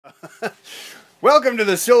Welcome to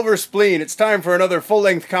the Silver Spleen. It's time for another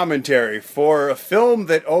full-length commentary for a film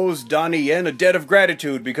that owes Donnie Yen a debt of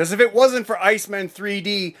gratitude, because if it wasn't for Iceman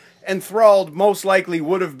 3D, Enthralled most likely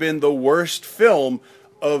would have been the worst film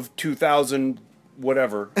of 2000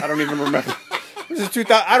 whatever. I don't even remember. This is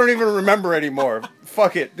 2000. I don't even remember anymore.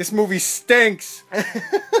 Fuck it. This movie stinks.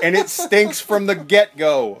 And it stinks from the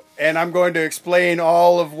get-go. And I'm going to explain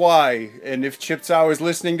all of why. And if Chip Tsao is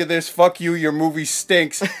listening to this, fuck you, your movie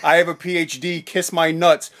stinks. I have a PhD, kiss my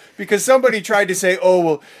nuts. Because somebody tried to say, oh,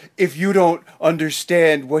 well, if you don't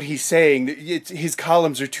understand what he's saying, his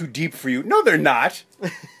columns are too deep for you. No, they're not.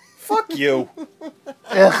 Fuck you.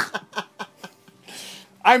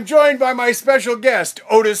 I'm joined by my special guest,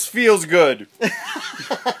 Otis Feelsgood.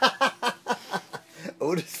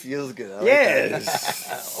 Otis Feelsgood. I like Yes.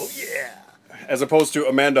 that. Oh, yeah. As opposed to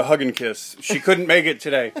Amanda Hugginkiss. She couldn't make it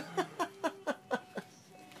today.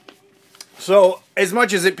 So, as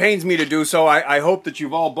much as it pains me to do so, I hope that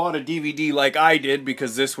you've all bought a DVD like I did,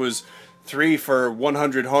 because this was 3 for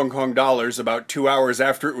 100 Hong Kong dollars about 2 hours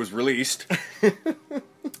after it was released.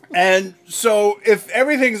 And so, if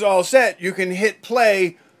everything's all set, you can hit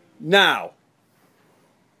play now.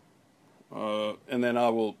 And then I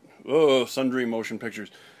will... Sundry Motion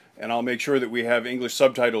Pictures. And I'll make sure that we have English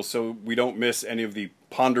subtitles so we don't miss any of the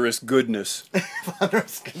ponderous goodness.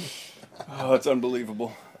 Oh, it's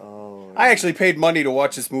unbelievable. Oh, I actually paid money to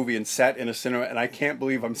watch this movie and sat in a cinema, and I can't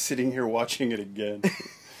believe I'm sitting here watching it again.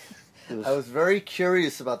 I was very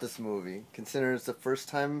curious about this movie, considering it's a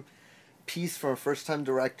first-time piece from a first-time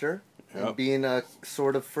director. Yep. And being a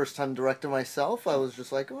sort of first-time director myself, I was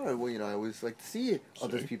just like, oh, well, you know, I always like to see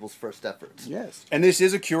other people's first efforts. Yes. And this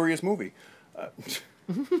is a curious movie.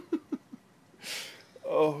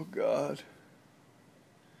 Oh, God.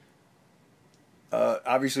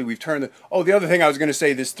 Obviously, we've turned the... Oh, the other thing I was going to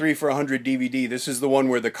say, this 3 for 100 DVD, this is the one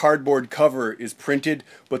where the cardboard cover is printed,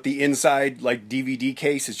 but the inside, like, DVD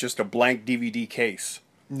case is just a blank DVD case.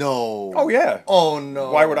 No. Oh, yeah. Oh,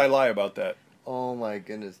 no. Why would I lie about that? Oh, my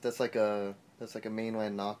goodness. That's like a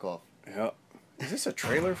mainland knockoff. Yeah. Is this a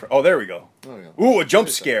trailer for... Oh, there we go. Oh, yeah. Ooh, a jump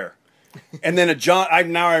scare. And then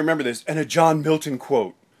now I remember this, and a John Milton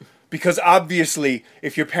quote. Because obviously,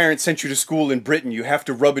 if your parents sent you to school in Britain, you have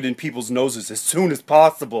to rub it in people's noses as soon as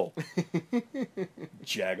possible.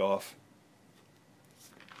 Jag-off.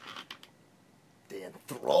 They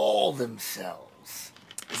enthrall themselves.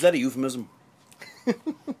 Is that a euphemism?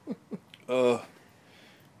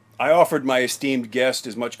 I offered my esteemed guest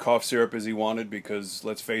as much cough syrup as he wanted because,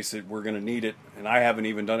 let's face it, we're going to need it. And I haven't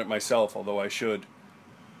even done it myself, although I should.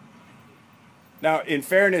 Now, in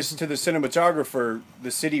fairness to the cinematographer,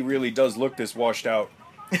 the city really does look this washed out.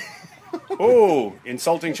 Oh,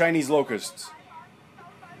 insulting Chinese locusts.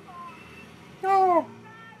 No.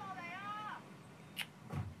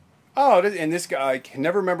 Oh, and this guy, I can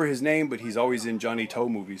never remember his name, but he's always in Johnny To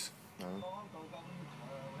movies.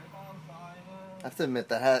 I have to admit,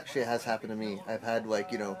 that actually has happened to me. I've had,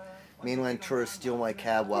 like, you know, mainland tourists steal my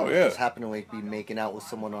cab while I just happen to, like, be making out with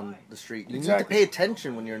someone on the street. You need to pay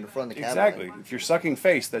attention when you're in the front of the cab. Exactly. Line. If you're sucking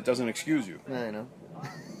face, that doesn't excuse you. Yeah, I know.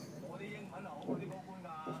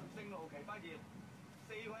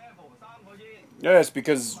 Yes,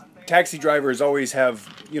 because taxi drivers always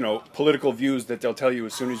have, you know, political views that they'll tell you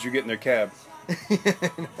as soon as you get in their cab.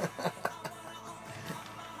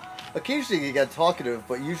 Occasionally you get talkative,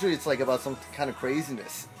 but usually it's like about some kind of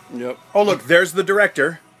craziness. Yep. Oh, look, there's the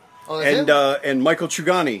director. Oh, that's and Michael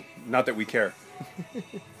Chugani. Not that we care.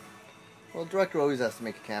 Well, the director always has to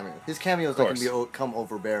make a cameo. His cameo's not going to become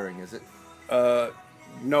overbearing, is it?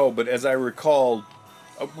 No, but as I recall,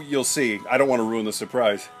 you'll see. I don't want to ruin the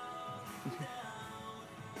surprise.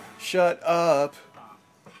 Shut up.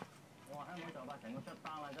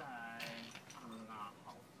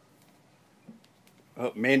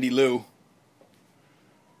 Oh, Mandy Lou.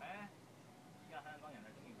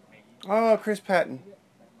 Oh, Chris Patton.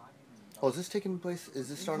 Oh, is this taking place? Is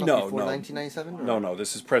this starting No, off before no. 1997? No, no,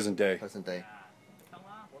 this is present day. Present day.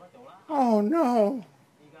 Oh, no.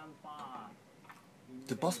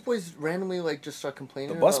 Did busboys randomly, like, just start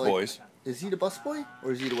complaining The about, busboys? like, is he the busboy?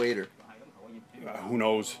 Or is he the waiter? Who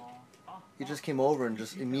knows? He just came over and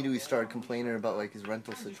just immediately started complaining about, like, his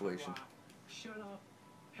rental situation.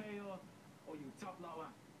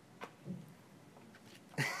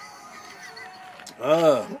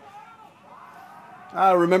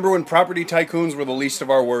 Remember when property tycoons were the least of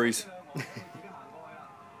our worries?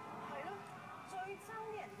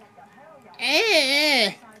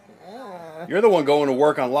 You're the one going to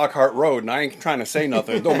work on Lockhart Road, and I ain't trying to say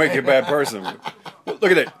nothing. Don't make you a bad person. Look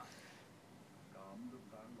at it.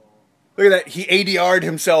 Look at that. He ADR'd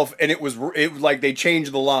himself, and it was like they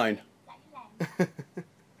changed the line.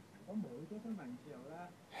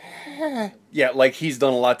 Yeah, like he's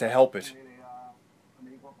done a lot to help it.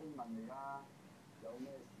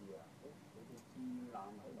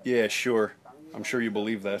 Yeah, sure. I'm sure you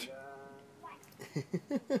believe that.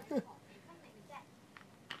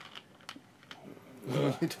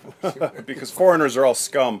 Because foreigners are all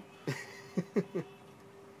scum.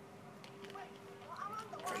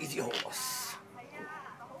 Crazy horse.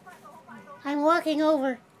 I'm walking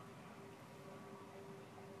over.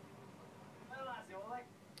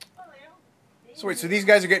 So wait, so these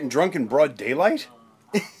guys are getting drunk in broad daylight?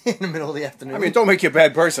 In the middle of the afternoon. I mean, don't make you a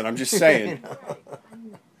bad person. I'm just saying.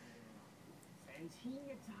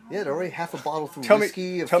 Yeah, they're already half a bottle through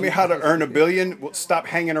whiskey. Tell me how to earn $1 billion. Well, stop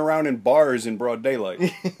hanging around in bars in broad daylight.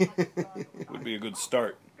 Would be a good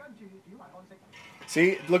start.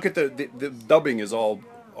 See, look at the dubbing is all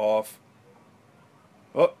off.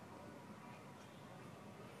 Oh.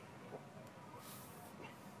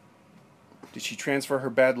 Did she transfer her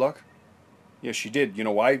bad luck? Yes, she did. You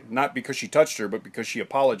know why? Not because she touched her, but because she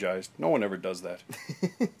apologized. No one ever does that.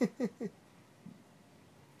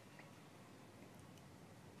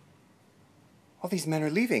 All these men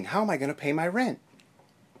are leaving. How am I going to pay my rent?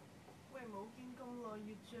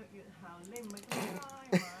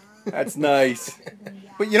 That's nice.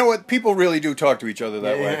 But you know what? People really do talk to each other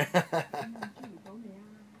that way.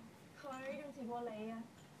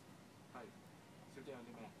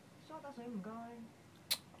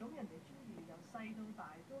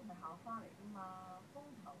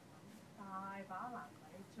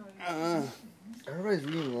 Everybody's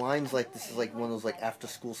reading lines like this is like one of those like after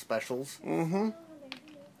school specials. Mm-hmm.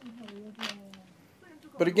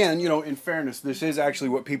 But again, you know, in fairness, this is actually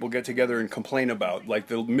what people get together and complain about, like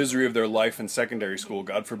the misery of their life in secondary school.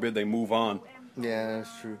 God forbid they move on. Yeah,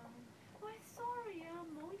 that's true.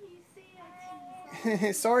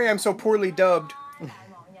 Sorry, I'm so poorly dubbed.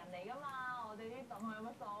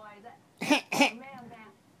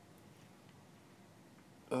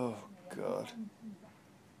 Oh, God.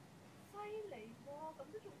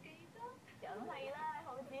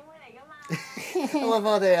 I love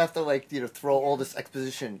how they have to, like, you know, throw all this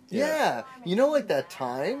exposition. Yeah, you know, like that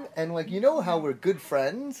time, and like, you know how we're good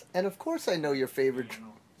friends, and of course I know your favorite.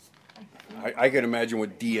 I can imagine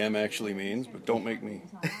what DM actually means, but don't make me.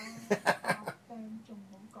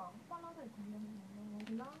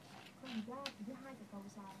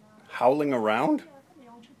 Howling around?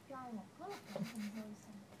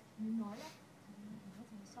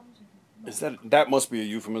 Is that must be a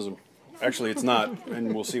euphemism. Actually, it's not,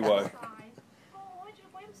 and we'll see why.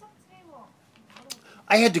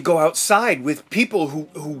 I had to go outside with people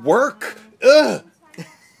who work. Ugh.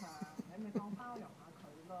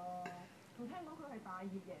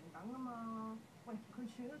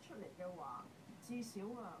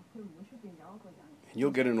 And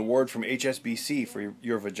you'll get an award from HSBC for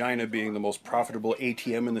your vagina being the most profitable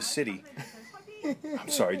ATM in the city. I'm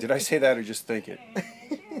sorry, did I say that or just think it?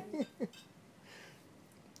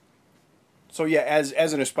 So yeah,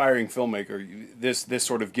 as an aspiring filmmaker, this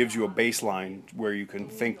sort of gives you a baseline where you can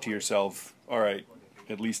think to yourself, all right,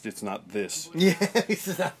 at least it's not this. Yeah, at least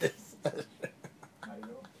it's not this.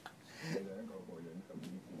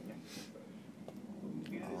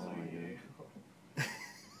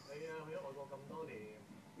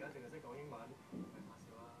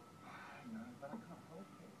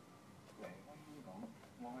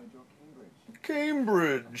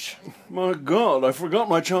 Cambridge. My God, I forgot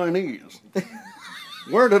my Chinese.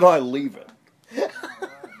 Where did I leave it?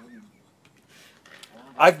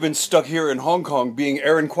 I've been stuck here in Hong Kong being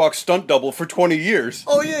Aaron Kwok's stunt double for 20 years.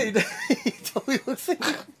 Oh yeah, he totally looks like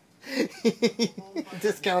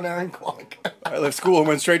discount Aaron Kwok. I left school and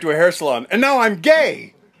went straight to a hair salon, and now I'm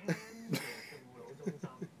gay.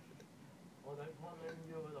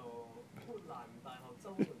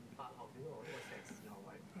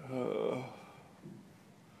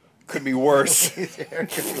 Could be worse.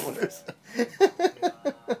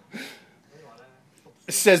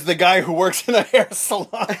 Says the guy who works in a hair salon.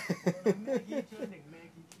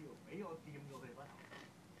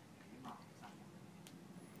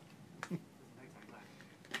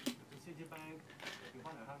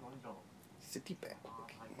 Citibank.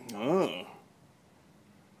 Oh.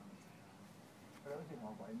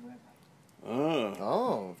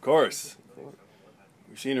 Oh, of course.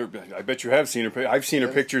 You've seen her. I bet you have seen her. I've seen her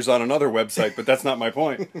pictures on another website, but that's not my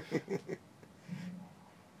point.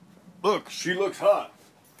 Look, she looks hot.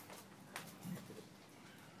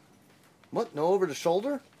 What? No over the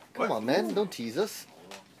shoulder? Come on, man! Don't tease us.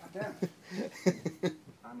 God damn.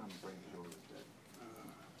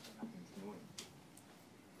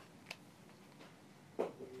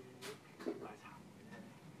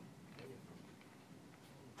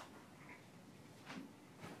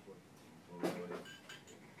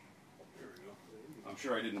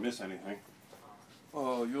 sure I didn't miss anything.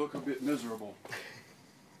 Oh, you look a bit miserable.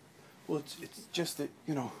 Well, it's just that,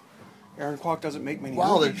 you know, Aaron Kwok doesn't make many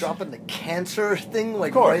movies. They're dropping the cancer thing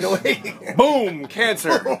like right away. Boom!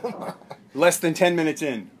 Cancer! Less than 10 minutes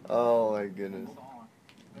in. Oh my goodness.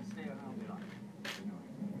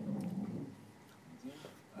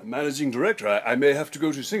 Managing director, I may have to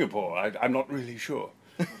go to Singapore. I'm not really sure.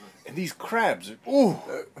 And these crabs, ooh!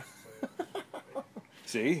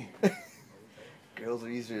 See? Girls are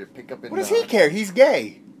easier to pick up in. What does he care? He's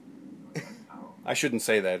gay. I shouldn't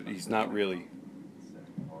say that. He's not really.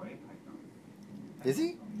 Is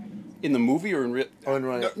he? In the movie or in real? Oh, in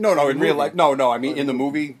real. No, in real life. No. I mean, in the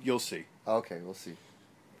movie, you'll see. Okay, we'll see.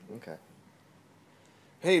 Okay.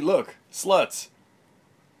 Hey, look, sluts.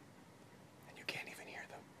 And you can't even hear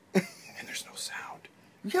them. And there's no sound.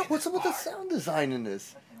 Yeah, what's up with the sound design in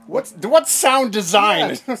this? What sound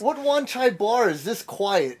design? Yeah, what one chai bar is this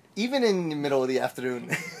quiet, even in the middle of the afternoon?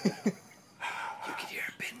 You can hear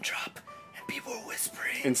a pin drop, and people are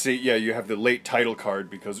whispering. And see, yeah, you have the late title card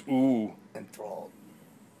because, ooh. Enthralled.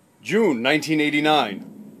 June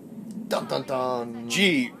 1989. Dun dun dun.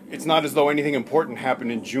 Gee, it's not as though anything important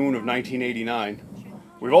happened in June of 1989.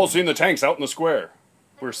 We've all seen the tanks out in the square.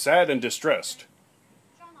 We're sad and distressed.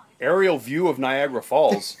 Aerial view of Niagara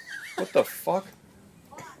Falls. What the fuck?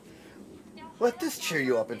 Let this cheer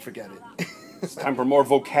you up and forget it. It's time for more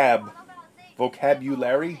vocabulary.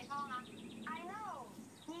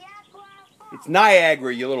 It's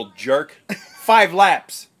Niagara, you little jerk. 5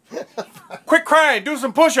 laps. Quit crying, do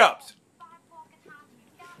some push-ups.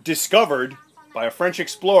 Discovered by a French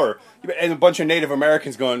explorer. And a bunch of Native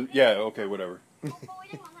Americans going, yeah, okay, whatever.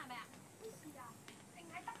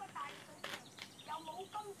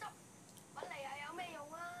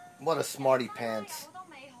 What a smarty pants.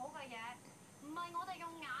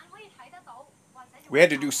 We had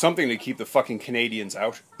to do something to keep the fucking Canadians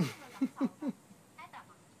out.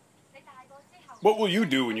 What will you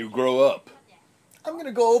do when you grow up? I'm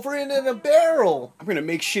gonna go over it in a barrel. I'm gonna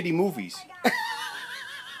make shitty movies.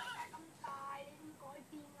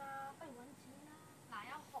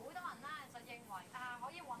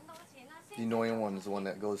 The annoying one is the one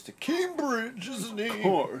that goes to Cambridge, isn't he? Of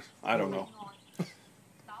course. I don't know.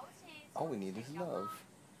 All we need is love.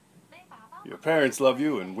 Your parents love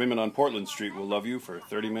you, and women on Portland Street will love you for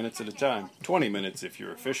 30 minutes at a time. 20 minutes if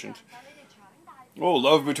you're efficient. Oh,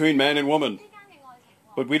 love between man and woman.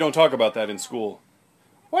 But we don't talk about that in school.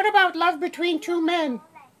 What about love between two men?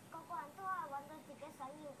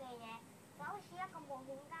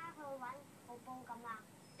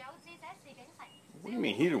 What do you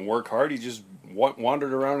mean? He didn't work hard. He just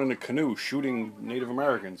wandered around in a canoe shooting Native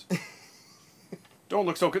Americans. Don't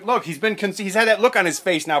look so good. Look, he's had that look on his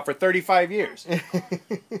face now for 35 years.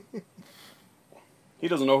 He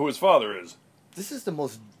doesn't know who his father is. This is the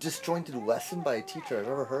most disjointed lesson by a teacher I've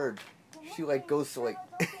ever heard. She goes to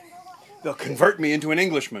They'll convert me into an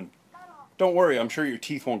Englishman. Don't worry, I'm sure your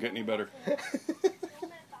teeth won't get any better.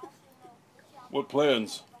 What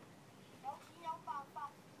plans?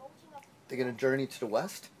 They're gonna journey to the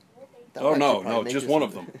west? Oh no, just one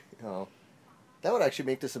of them. Oh. That would actually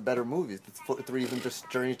make this a better movie. If 3 of them just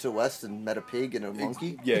journeyed to the west and met a pig and a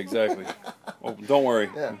monkey. Yeah, exactly. Oh, don't worry.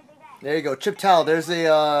 Yeah. There you go. Chip Towel. There's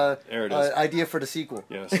a there it is. Idea for the sequel.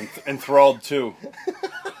 Yes, Enthralled too.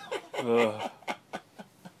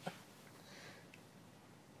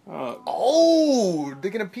 Oh, they're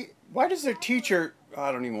gonna. Why does their teacher?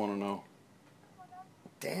 I don't even want to know.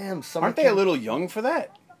 Damn, aren't they a little young for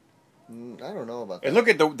that? I don't know about that. And look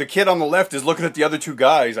at the kid on the left is looking at the other 2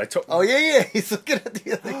 guys. Oh yeah, he's looking at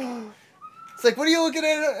the other. It's like, what are you looking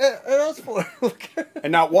at us for?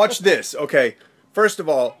 And now watch this. Okay, first of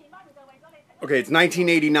all, okay, it's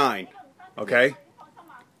 1989. Okay,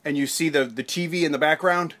 and you see the TV in the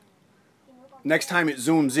background. Next time it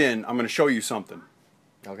zooms in, I'm going to show you something.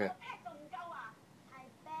 Okay.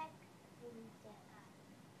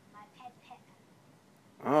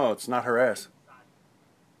 Oh, it's not her ass.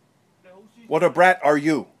 What a brat are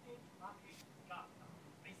you?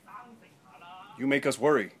 You make us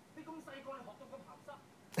worry.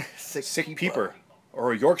 Sick peeper.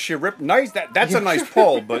 Or a Yorkshire rip. Nice. That's a nice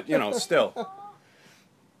pull, but, you know, still.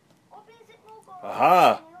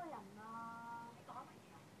 Aha.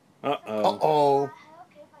 Uh-oh. Uh-oh.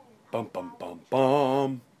 Bum, bum, bum,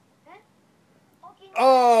 bum.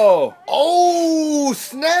 Oh! Oh,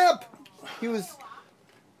 snap! He was...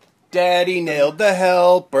 Daddy nailed the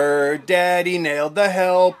helper. Daddy nailed the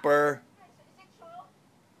helper.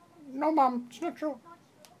 No, Mom, it's not true.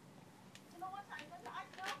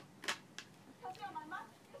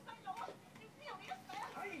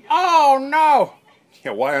 Oh, no!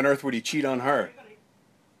 Yeah, why on earth would he cheat on her?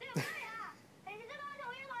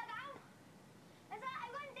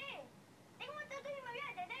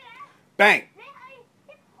 Bang!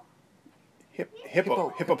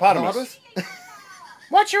 Hippopotamus.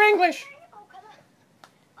 What's your English?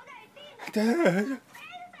 I'm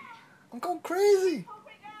going crazy.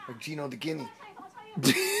 Like Gino the Guinea.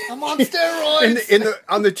 I'm on steroids.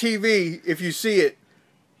 On the TV, if you see it,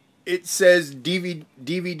 it says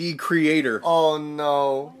DVD creator. Oh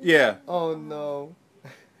no. Yeah. Oh no.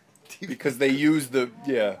 Because they used the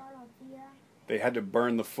they had to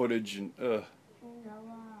burn the footage and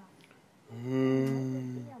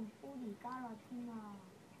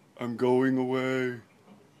I'm going away.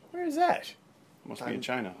 Where is that? Must be in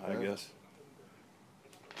China, I guess.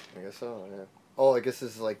 I guess so, yeah. Oh, I guess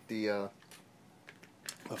this is like the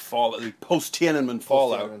post-Tiananmen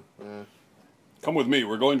fallout. Yeah. Come with me,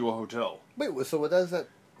 we're going to a hotel. Wait, so what is that?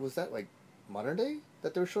 Was that like modern day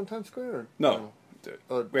that they were showing Times Square? Or, no.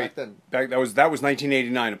 Oh, back then. That was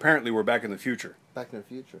 1989. Apparently we're back in the future. Back in the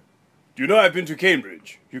future. Do you know I've been to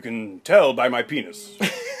Cambridge? You can tell by my penis.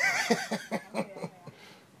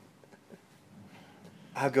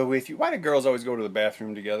 I'll go with you. Why do girls always go to the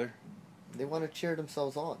bathroom together? They want to cheer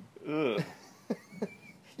themselves on. Ugh.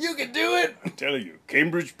 You can do it! I'm telling you,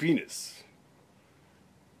 Cambridge penis.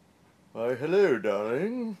 Why, hello,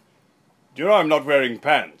 darling. Do you know I'm not wearing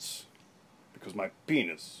pants? Because my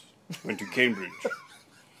penis went to Cambridge.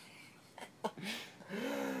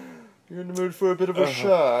 You're in the mood for a bit of a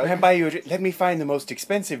shot. Let me find the most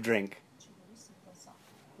expensive drink.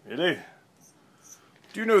 Really?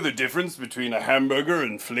 Do you know the difference between a hamburger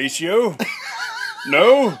and fellatio?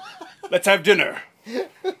 No? Let's have dinner.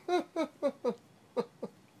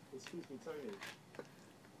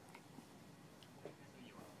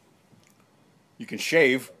 You can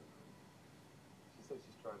shave. She said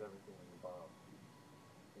she's tried everything in the bar.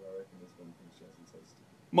 But I reckon this one thinks she hasn't tasted.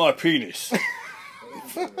 My penis.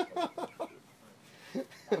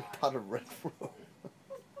 Pot of red fruit.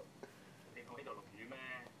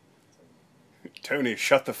 Tony,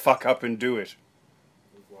 shut the fuck up and do it.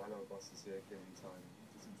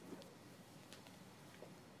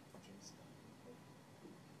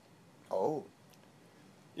 Oh.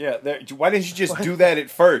 Yeah, why didn't you just do that at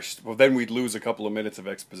first? Well, then we'd lose a couple of minutes of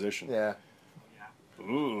exposition. Yeah.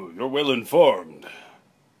 Ooh, you're well informed.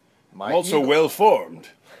 I'm also well formed.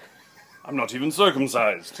 I'm not even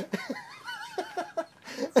circumcised.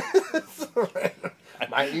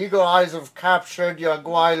 My eagle eyes have captured your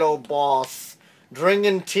guilo boss.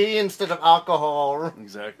 Drinking tea instead of alcohol.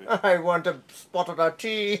 Exactly. I want a spot of that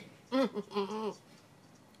tea.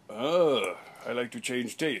 I like to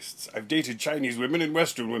change tastes. I've dated Chinese women and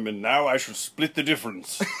Western women. Now I shall split the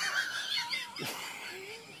difference.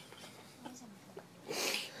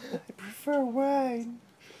 I prefer wine.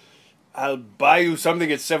 I'll buy you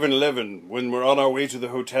something at 7-Eleven when we're on our way to the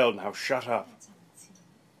hotel. Now shut up.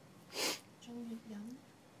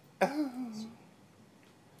 Oh.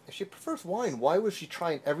 If she prefers wine, why was she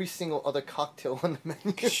trying every single other cocktail on the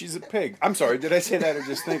menu? She's a pig. I'm sorry, did I say that or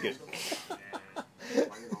just think it?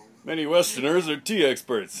 Many Westerners are tea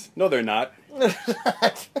experts. No, they're not.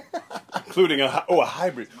 Including a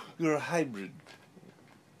hybrid. You're a hybrid.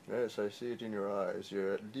 Yes, I see it in your eyes.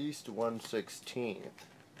 You're at least 1/16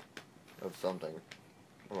 of something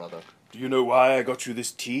or other. Do you know why I got you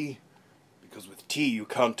this tea? Because with tea you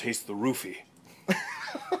can't taste the roofie.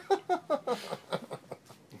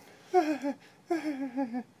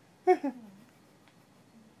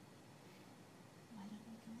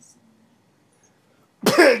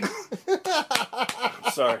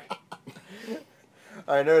 Sorry.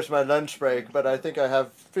 I know it's my lunch break, but I think I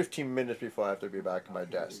have 15 minutes before I have to be back at my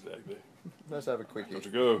desk. Exactly. Let's have a quickie. Got to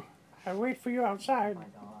go. I'll wait for you outside.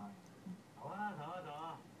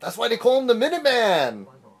 That's why they call him the Minuteman!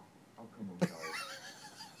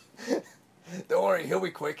 Don't worry, he'll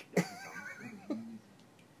be quick.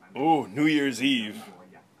 Oh, New Year's Eve.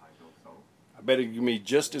 I bet it can be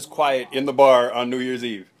just as quiet in the bar on New Year's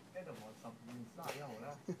Eve.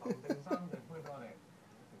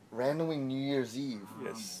 Randomly New Year's Eve.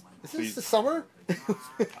 Yes. Is this the summer?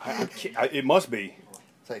 It must be.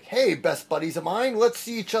 It's like, hey, best buddies of mine, let's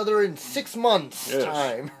see each other in 6 months'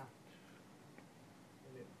 time.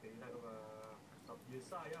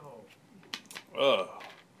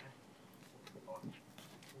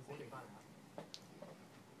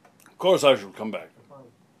 Of course I shall come back.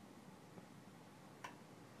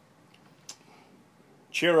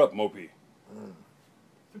 Cheer up, Mopey.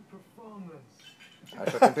 I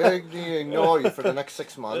shall completely ignore you for the next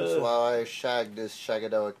 6 months while I shag this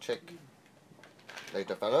shagadelic chick.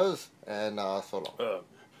 Later, fellas, and so long.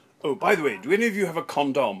 Oh, by the way, do any of you have a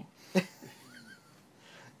condom?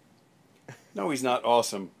 No, he's not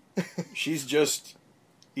awesome. She's just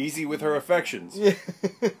easy with her affections. Yeah.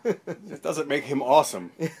 It doesn't make him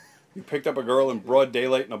awesome. You picked up a girl in broad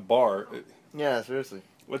daylight in a bar. Yeah, seriously.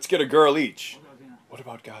 Let's get a girl each. What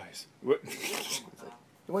about guys? What?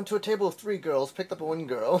 You went to a table of 3 girls, picked up one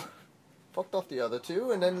girl, fucked off the other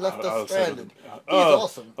 2, and then left us stranded. He's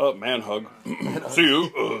awesome. Man hug. See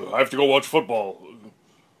you. I have to go watch football.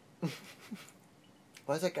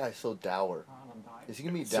 Why is that guy so dour? Is he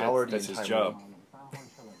going to be dour the entire That's his job. movie?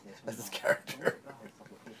 That's his character.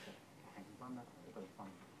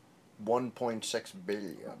 1.6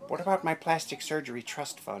 billion. What about my plastic surgery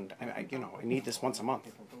trust fund? I need this once a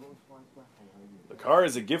month. The car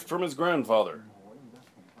is a gift from his grandfather.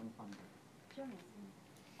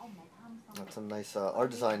 That's some nice art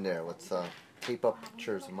design there. Let's tape up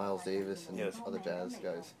pictures of Miles Davis and other jazz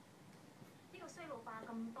guys.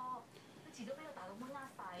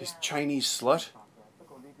 This Chinese slut?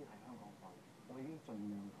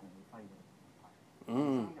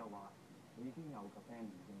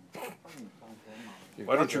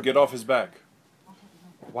 Why don't you get off his back?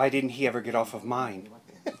 Why didn't he ever get off of mine?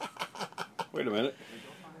 Wait a minute.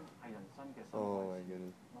 Oh my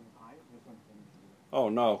goodness. Oh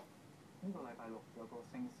no.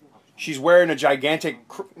 She's wearing a gigantic...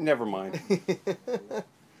 Never mind.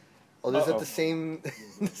 Oh, is it the same...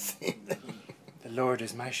 the same thing? The Lord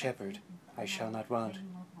is my shepherd. I shall not want.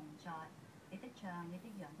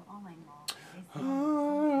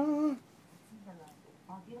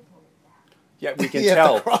 Yeah, we can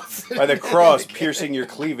tell by the cross piercing your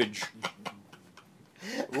cleavage.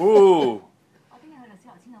 Ooh.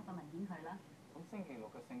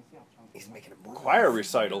 He's making a move. Choir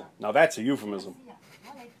recital. Now that's a euphemism.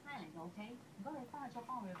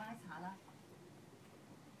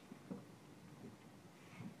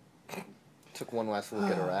 Took one last look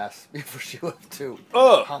at her ass before she left too.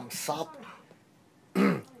 Ugh! Thumbs up.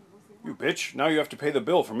 You bitch. Now you have to pay the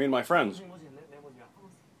bill for me and my friends.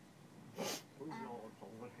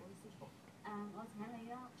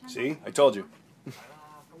 See? I told you.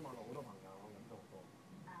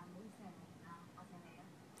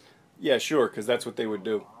 Yeah, sure, because that's what they would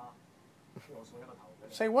do.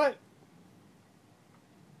 Say what?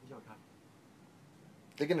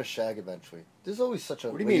 They're gonna shag eventually. There's always such a...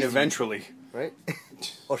 What do you mean eventually? Right?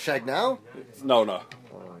 Oh, shag now? No, no.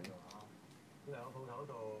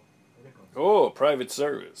 Oh, private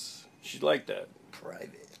service. She'd like that.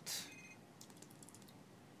 Private.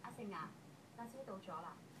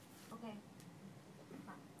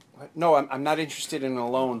 What? No, I'm not interested in a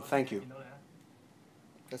loan. Thank you.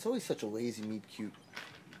 That's always such a lazy meet cute.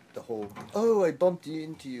 The whole, oh, I bumped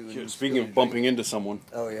into you. Yeah, speaking of bumping into someone.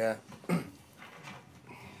 Oh, yeah.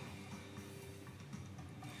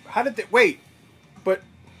 How did they... Wait. But...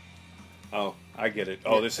 Oh, I get it.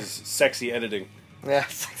 Oh, this is sexy editing. Yeah,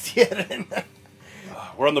 sexy editing.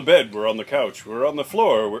 We're on the bed. We're on the couch. We're on the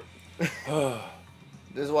floor. We're...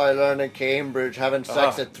 This is why I learned in Cambridge, having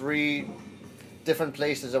sex at 3 different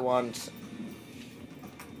places at once.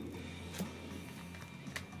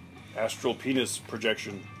 Astral penis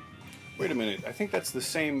projection. Wait a minute. I think that's the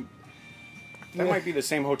same... That might be the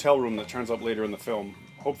same hotel room that turns up later in the film.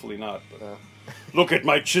 Hopefully not. But... Look at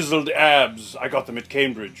my chiseled abs. I got them at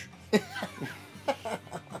Cambridge.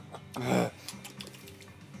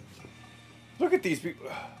 Look at these people.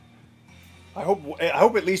 I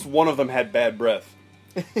hope at least one of them had bad breath.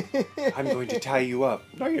 I'm going to tie you up.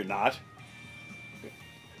 No, you're not.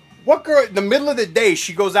 What girl, in the middle of the day,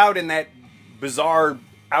 she goes out in that bizarre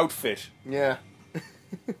outfit. Yeah.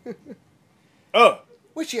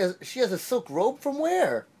 Wait, she has a silk robe from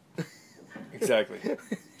where? Exactly.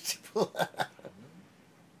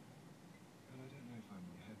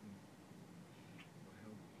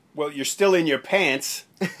 Well, you're still in your pants.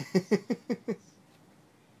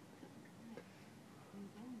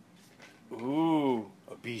 Ooh,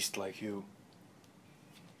 a beast like you.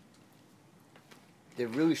 They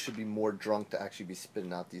really should be more drunk to actually be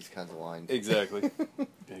spitting out these kinds of lines. Exactly.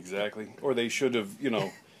 Exactly. Or they should have, you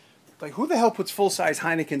know... Like, who the hell puts full-size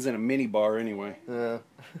Heinekens in a mini bar anyway? Yeah.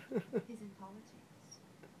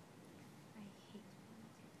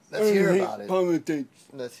 Let's hear about it. Politics.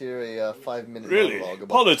 Let's hear a 5-minute Really? monologue about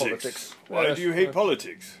Politics. Why do you hate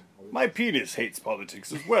politics? My penis hates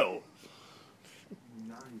politics as well.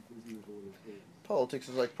 Politics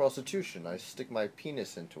is like prostitution. I stick my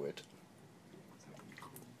penis into it.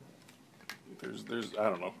 There's I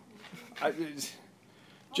don't know.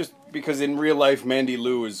 Just because in real life Mandy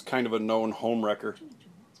Lou is kind of a known homewrecker.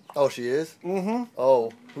 Oh, she is? Mm-hmm.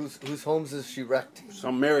 Oh, whose homes is she wrecked?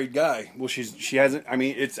 Some married guy. Well, she hasn't. I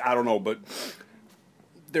mean, I don't know, but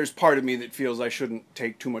there's part of me that feels I shouldn't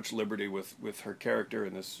take too much liberty with her character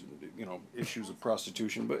and this, issues of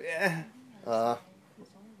prostitution, but oh,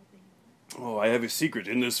 I have a secret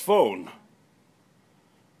in this phone.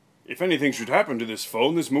 If anything should happen to this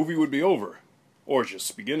phone, this movie would be over. Or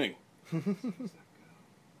just beginning.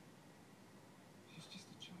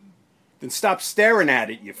 Then stop staring at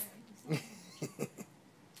it, you...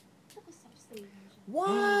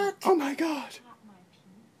 What? Oh my god.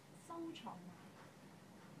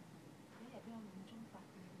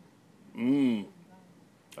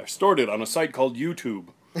 I stored it on a site called YouTube.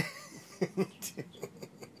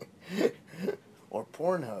 Or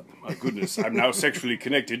Pornhub. My goodness, I'm now sexually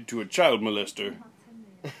connected to a child molester.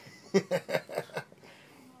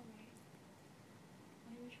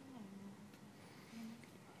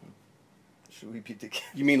 Should we be together?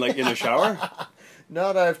 You mean like in a shower?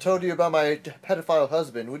 Now that I've told you about my pedophile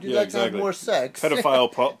husband, would you like to have more sex?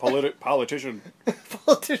 Pedophile politician.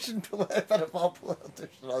 Pedophile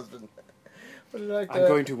politician husband. Would you like to... I'm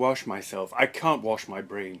going to wash myself. I can't wash my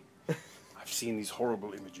brain. I've seen these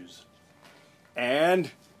horrible images.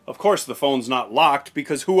 And, of course, the phone's not locked,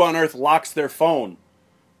 because who on earth locks their phone?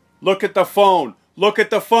 Look at the phone! Look at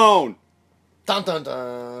the phone! Dun dun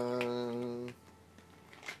dun!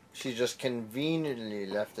 She just conveniently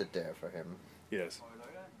left it there for him. Yes.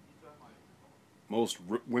 Most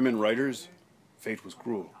women writers, fate was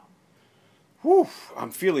cruel. Whew,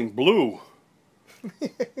 I'm feeling blue.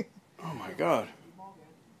 Oh my god.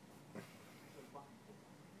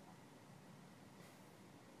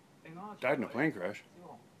 Died in a plane crash.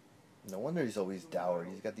 No wonder he's always dour.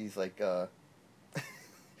 He's got these, like,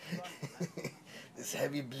 this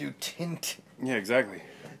heavy blue tint. Yeah, exactly.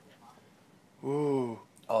 Ooh.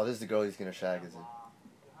 Oh, this is the girl he's gonna shag, is it?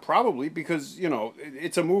 Probably, because,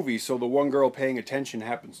 it's a movie, so the one girl paying attention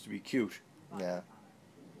happens to be cute. Yeah.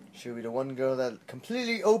 She'll be the one girl that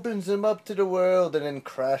completely opens him up to the world and then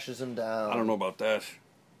crashes him down. I don't know about that.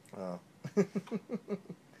 Oh.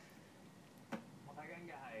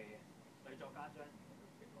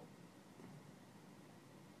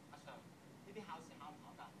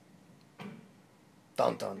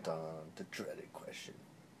 Dun dun dun, the dreaded question.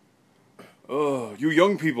 Oh, you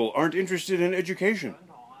young people aren't interested in education.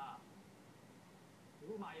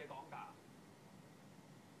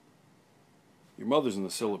 Your mother's in the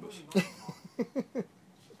syllabus.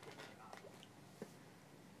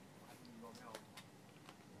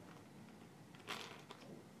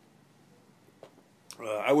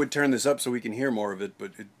 I would turn this up so we can hear more of it,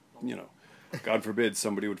 but, God forbid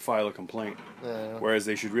somebody would file a complaint. Whereas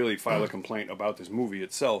they should really file a complaint about this movie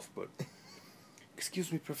itself, but...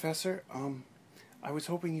 Excuse me, Professor. I was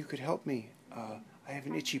hoping you could help me. I have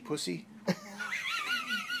an itchy pussy.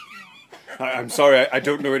 I'm sorry, I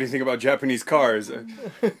don't know anything about Japanese cars.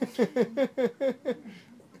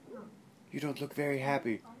 You don't look very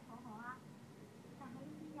happy.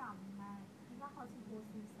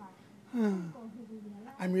 I'm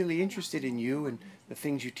really interested in you and the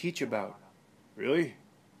things you teach about. Really?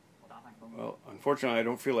 Well, unfortunately, I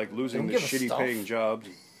don't feel like losing this shitty paying job.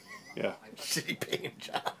 Yeah. Shitty paying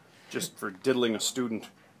job. Just for diddling a student.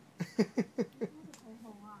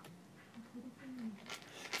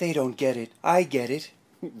 They don't get it. I get it.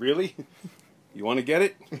 Really? You want to get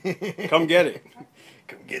it? Come get it.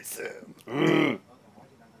 Come get some.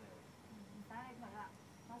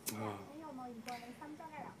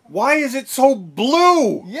 Why is it so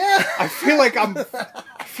blue? Yeah. I feel like I'm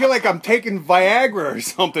taking Viagra or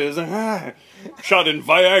something. It's like, shot in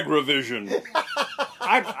Viagra vision.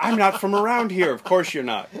 I'm not from around here. Of course you're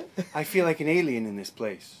not. I feel like an alien in this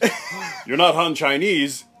place. You're not Han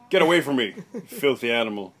Chinese. Get away from me, filthy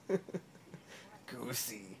animal.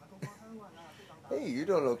 Goosey. Hey, you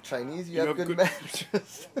don't look Chinese. You have good manners.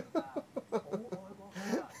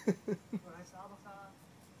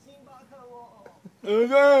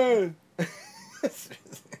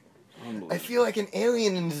 I feel like an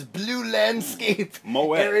alien in this blue landscape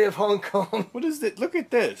area of Hong Kong. What is it? Look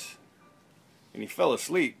at this. And he fell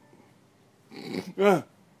asleep. Oh,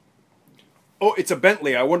 it's a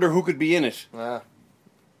Bentley. I wonder who could be in it.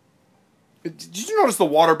 Did you notice the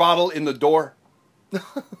water bottle in the door? I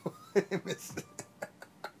missed it.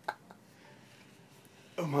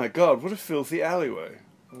 Oh my god, what a filthy alleyway.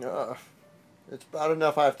 It's bad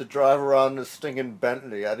enough I have to drive around this stinking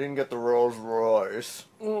Bentley. I didn't get the Rolls Royce.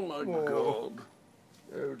 Oh my god.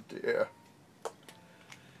 Oh dear.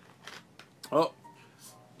 Oh,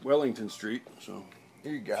 Wellington Street, so...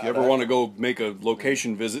 You got if you ever want to go make a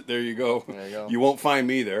location visit, there you go. There you go. You won't find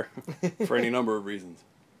me there, for any number of reasons.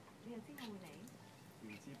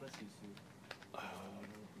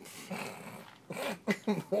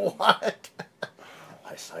 What?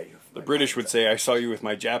 I saw you. The British would say, "I saw you with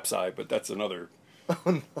my Jap's eye," but that's another.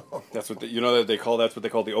 Oh no. That's what you know that they call. That's what they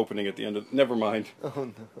call the opening at the end of. Never mind. Oh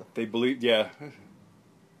no. They believe. Yeah.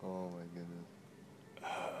 Oh my goodness.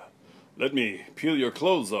 Let me peel your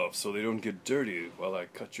clothes off so they don't get dirty while I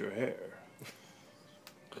cut your hair.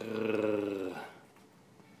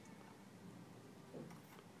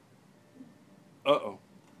 Uh-oh.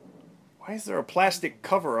 Why is there a plastic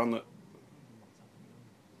cover on the...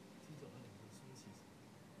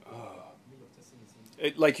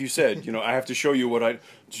 like you said, you know, I have to show you what I...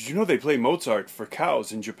 Did you know they play Mozart for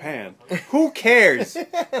cows in Japan? Who cares?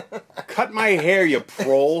 Cut my hair, you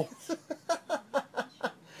prole.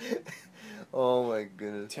 Oh my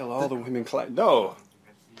goodness. Tell all the women... No.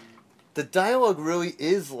 The dialogue really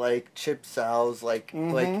is like Chip Sal's, like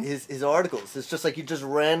his articles. It's just like he just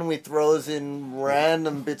randomly throws in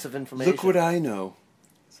random bits of information. Look what I know.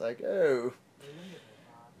 It's like, oh.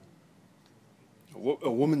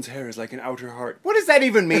 A woman's hair is like an outer heart. What does that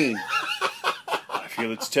even mean? I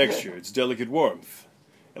feel its texture, its delicate warmth.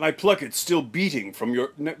 And I pluck it still beating from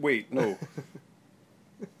your... wait, no.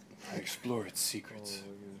 I explore its secrets.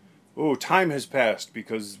 Oh, time has passed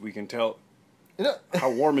because we can tell...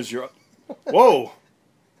 How warm is your... Whoa!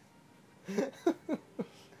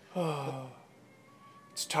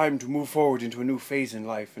 It's time to move forward into a new phase in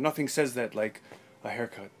life. And nothing says that like a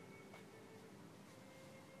haircut.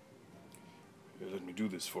 Here, let me do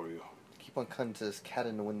this for you. Keep on cutting to this cat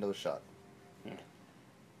in the window shot. Yeah.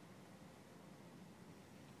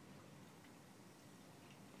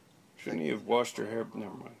 Shouldn't he have washed her hair?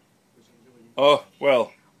 Never mind. Oh,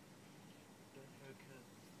 well.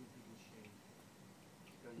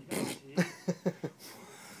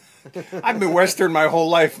 I've been Western my whole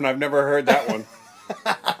life and I've never heard that one.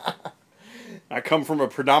 I come from a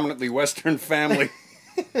predominantly Western family.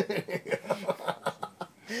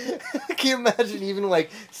 Can you imagine even like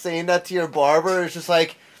saying that to your barber? It's just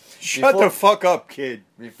like, shut the fuck up, kid.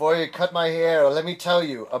 Before you cut my hair, let me tell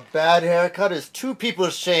you, a bad haircut is two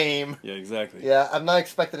people's shame. Yeah, exactly. Yeah, I'm not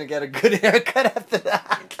expecting to get a good haircut after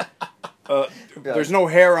that. There's no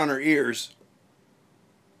hair on her ears.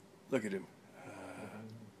 Look at him.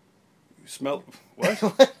 You smell... What?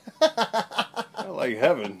 Smell like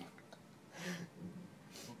heaven.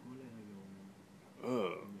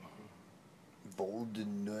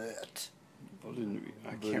 Golden Nut.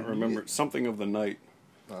 I can't remember. Something of the night.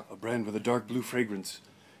 A brand with a dark blue fragrance.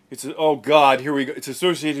 It's oh God, here we go. It's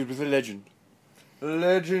associated with a legend.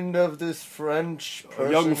 Legend of this French person.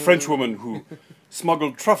 A young French woman who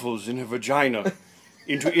smuggled truffles in her vagina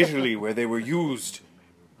into Italy where they were used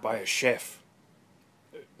by a chef.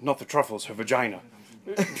 Not the truffles, her vagina.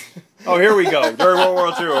 Oh, here we go. During World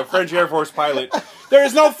War II, a French Air Force pilot. There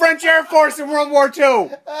is no French Air Force in World War II!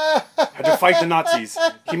 Had to fight the Nazis.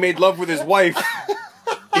 He made love with his wife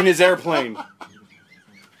in his airplane.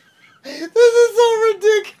 This is so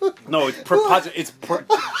ridiculous. No, it's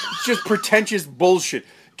just pretentious bullshit.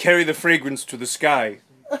 Carry the fragrance to the sky.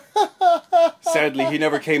 Sadly, he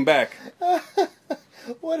never came back.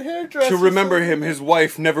 What hairdresser? To remember him, his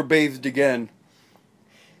wife never bathed again.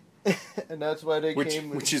 And that's why they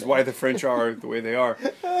came... Which is why the French are the way they are.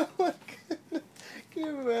 Oh my goodness. Can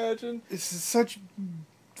you imagine? This is such...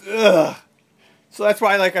 Ugh. So that's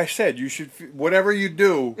why, like I said, you should... Whatever you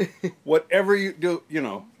do, you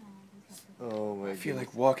know... Oh my god. I feel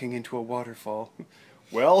like walking into a waterfall.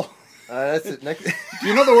 Well... That's it. Next... Do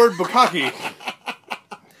you know the word bukkake?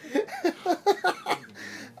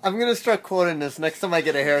 I'm going to start quoting this next time I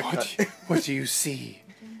get a haircut. What do you see?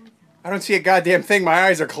 I don't see a goddamn thing. My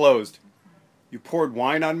eyes are closed. You poured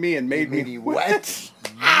wine on me and made me wet.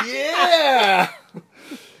 Yeah!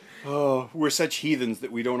 Oh, we're such heathens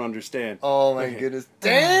that we don't understand. Oh my goodness.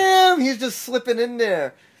 Damn! He's just slipping in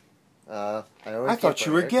there. I thought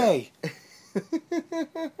you were gay.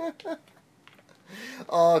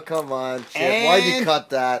 Oh, come on, Chip. Why'd you cut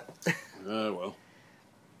that? Well.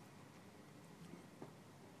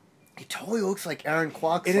 He totally looks like Aaron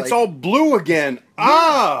Kwok's. And it's all blue again. Yeah.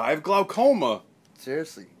 Ah, I have glaucoma.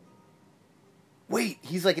 Seriously. Wait,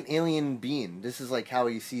 he's like an alien being. This is like how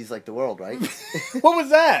he sees like the world, right? What was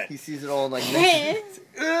that? He sees it all in like...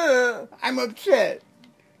 I'm upset.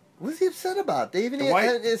 What's he upset about? They even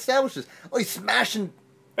established this. Oh, he's smashing...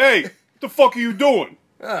 Hey, what the fuck are you doing?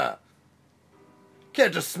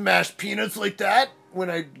 Can't just smash peanuts like that when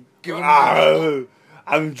I give him...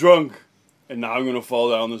 I'm drunk. And now I'm going to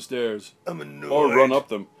fall down the stairs. I'm annoyed. Or run up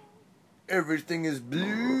them. Everything is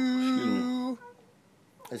blue.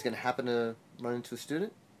 Is going to happen to run into a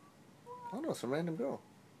student? Oh no, some random girl.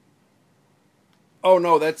 Oh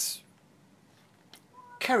no, that's...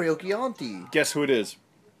 Karaoke auntie. Guess who it is?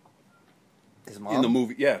 His mom? In the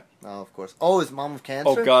movie, yeah. Oh, of course. Oh, his mom with cancer?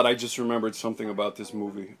 Oh, God, I just remembered something about this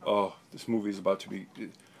movie. Oh, this movie is about to be...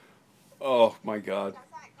 Oh, my God.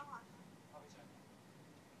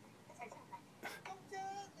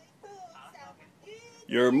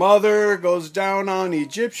 Your mother goes down on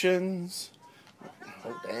Egyptians.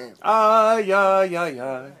 Oh, damn. Ay, ay, ay,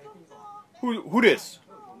 ay. Who this?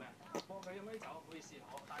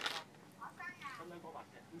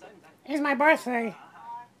 It's my birthday.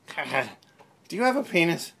 Do you have a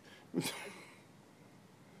penis?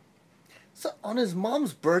 So on his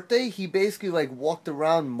mom's birthday, he basically like walked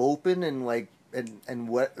around moping and like and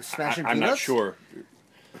smashing I'm peanuts. not sure.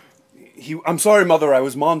 I'm sorry, Mother. I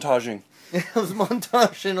was montaging. I was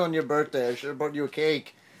montaging on your birthday. I should have brought you a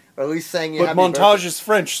cake, or at least sang you. But happy montage birthday. is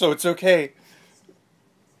French, so it's okay.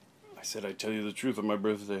 I said I'd tell you the truth on my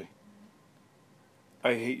birthday.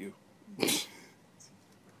 I hate you.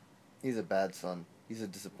 He's a bad son. He's a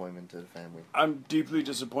disappointment to the family. I'm deeply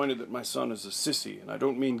disappointed that my son is a sissy, and I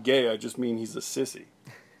don't mean gay. I just mean he's a sissy.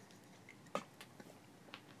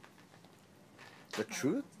 The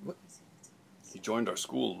truth? What? He joined our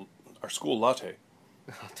school latte.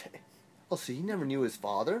 Oh, so he never knew his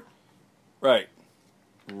father? Right.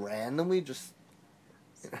 Randomly, just.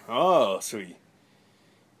 Oh, so he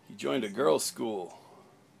joined a girls' school.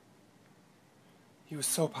 He was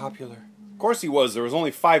so popular. Of course he was. There was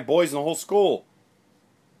only 5 boys in the whole school.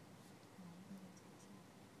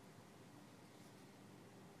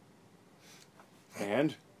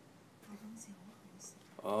 And?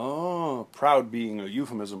 Oh, proud being a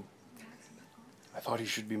euphemism. I thought he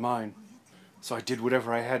should be mine. So I did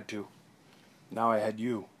whatever I had to. Now I had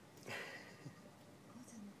you.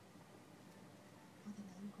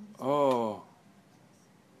 Oh.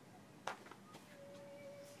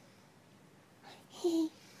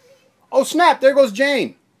 Oh, snap! There goes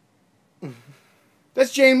Jane.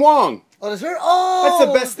 That's Jane Wong. Oh, that's her? Oh!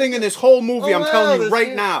 That's the best thing in this whole movie, Oh, I'm wow, telling you that's right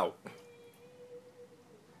it. now.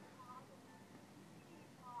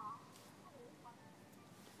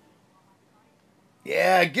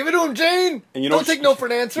 Yeah, give it to him, Jane! And you know Don't take no for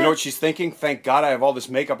an answer. You know what she's thinking? Thank God I have all this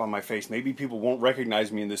makeup on my face. Maybe people won't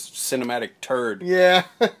recognize me in this cinematic turd. Yeah.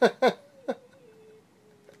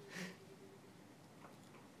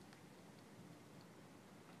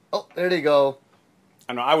 Oh, there they go.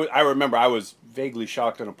 I know. I remember I was vaguely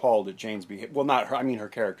shocked and appalled at Jane's behavior. Well, not her. I mean her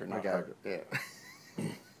character, not her. Yeah.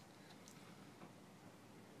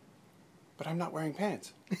 But I'm not wearing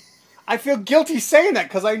pants. I feel guilty saying that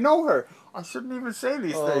because I know her. I shouldn't even say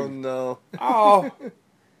these Oh, things. no. Oh.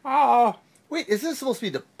 Oh. Wait, is this supposed to be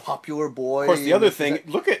the popular boy? Of course, the other thing.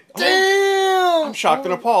 Look at. Damn! I'm shocked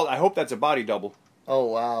and appalled. I hope that's a body double. Oh,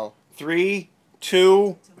 wow. 3,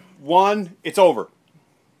 2, 1. It's over.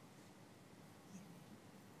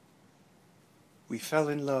 We fell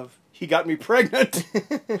in love. He got me pregnant.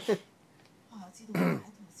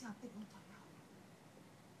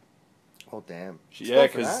 Oh, damn. Yeah,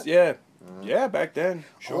 because, yeah, back then.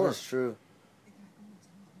 Oh, Sure. that's true.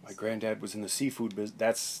 My granddad was in the seafood business.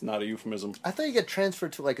 That's not a euphemism. I thought you get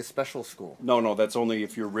transferred to, like, a special school. No, that's only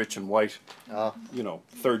if you're rich and white. Oh. You know,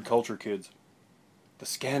 third culture kids. The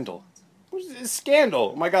scandal. What is this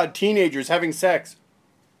scandal? Oh my God, teenagers having sex.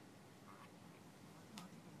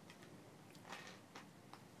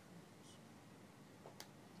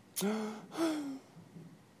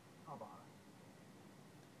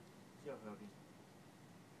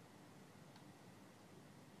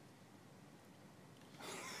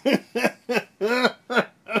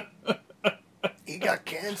 He got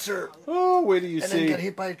cancer. Oh, wait till you And see. then got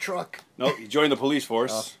hit by a truck. No, he joined the police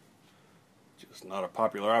force. Just not a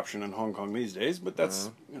popular option in Hong Kong these days, but that's,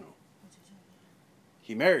 you know.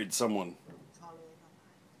 He married someone.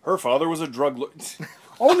 Her father was a drug lord.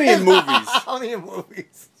 Only in movies. Only in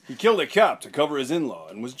movies. He killed a cop to cover his in-law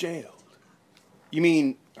and was jailed. You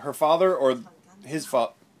mean her father or his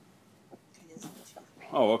father?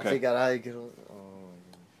 Oh, okay. So you got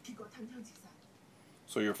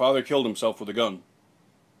So your father killed himself with a gun.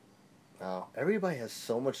 Oh, everybody has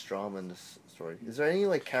so much drama in this story. Is there any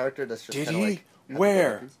like character that's just Did kinda, he? like,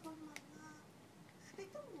 Where?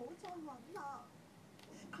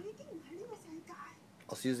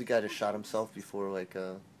 I'll see the guy that shot himself before like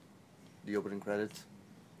the opening credits.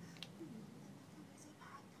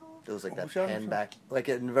 There was like that shot pan himself? back, like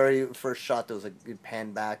in the very first shot, there was like it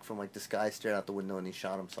pan back from like this guy staring out the window and he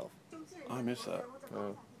shot himself. I missed that.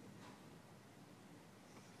 Oh.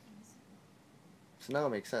 So now it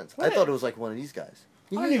makes sense. What? I thought it was like one of these guys.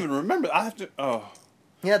 I don't even remember. I have to. Oh,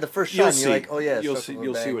 Yeah, the first You'll shot, and you're see. like, oh yeah, it You'll starts see- with a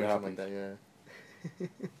you'll see bang what or something like that, yeah.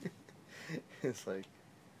 It's like,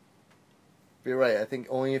 You're right. I think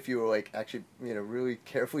only if you were like actually, really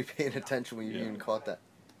carefully paying attention when you even caught that.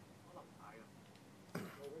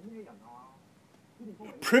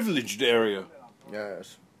 Privileged area.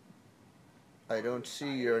 Yes. I don't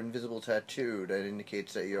see your invisible tattoo. That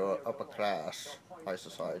indicates that you're upper class, high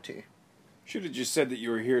society. Should have just said that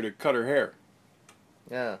you were here to cut her hair.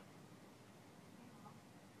 Yeah.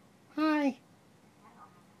 Hi.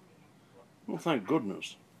 Well, thank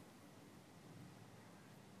goodness.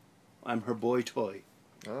 I'm her boy toy.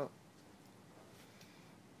 Oh.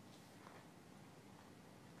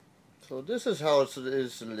 So this is how it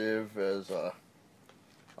is to live as a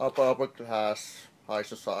upper class, high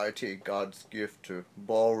society, God's gift to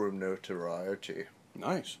ballroom notoriety.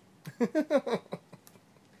 Nice. It's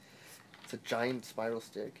a giant spiral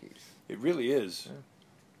staircase. It really is. Yeah.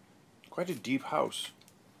 Quite a deep house.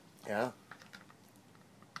 Yeah.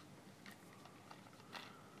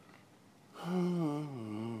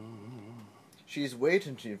 She's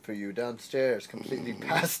waiting for you downstairs, completely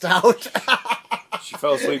passed out. She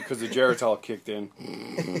fell asleep because the Geritol kicked in.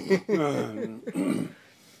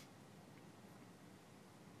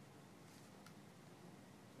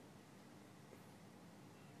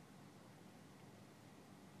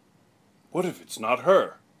 What if it's not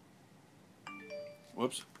her?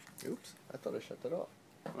 Whoops. Oops, I thought I shut that off.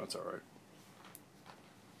 That's all right.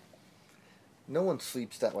 No one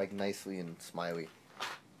sleeps that like nicely and smiley.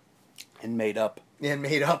 And made up. And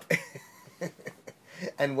made up.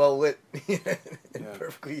 And well lit. And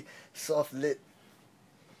perfectly soft lit.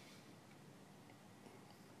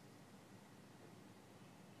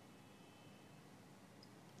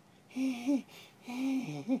 Too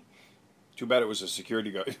bad it was a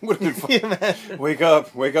security guard. It would have been fun. Yeah, wake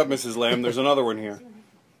up, Mrs. Lamb. There's another one here.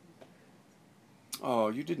 Oh,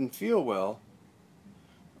 you didn't feel well.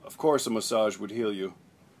 Of course a massage would heal you.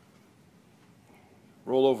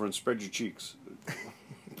 Roll over and spread your cheeks.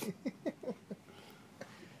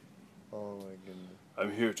 Oh my goodness.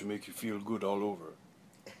 I'm here to make you feel good all over.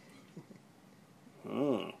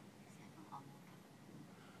 Oh.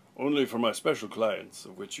 Only for my special clients,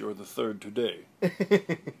 of which you're the third today.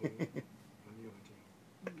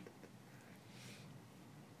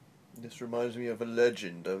 This reminds me of a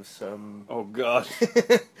legend of some... Oh, God.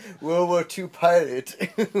 World War II pilot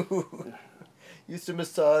who used to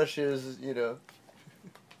massage his,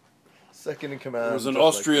 second in command. It was an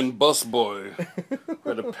Austrian busboy who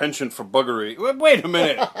had a penchant for buggery. Wait a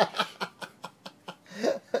minute!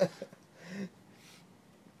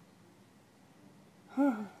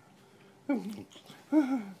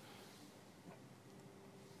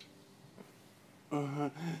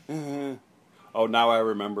 Oh, now I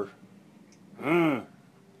remember. And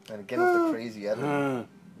again with the crazy editing.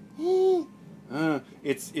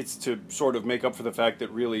 It's to sort of make up for the fact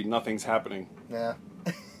that really nothing's happening. Yeah.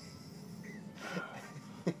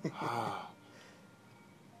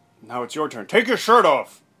 Now it's your turn. Take your shirt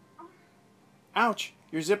off! Ouch!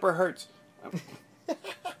 Your zipper hurts.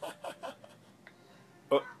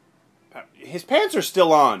 His pants are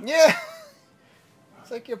still on. Yeah!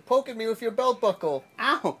 It's like you're poking me with your belt buckle.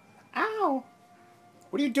 Ow! Ow!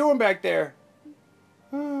 What are you doing back there?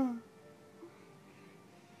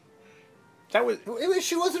 That was...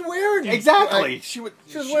 She wasn't wearing it. Exactly! She was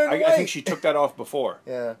wearing I think she took that off before.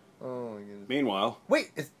 Yeah. Oh my goodness. Meanwhile...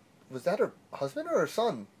 Wait, was that her husband or her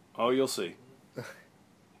son? Oh, you'll see.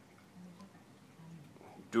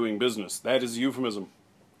 Doing business. That is a euphemism.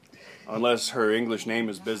 Unless her English name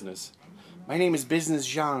is Business. My name is Business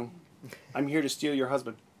Zhang. I'm here to steal your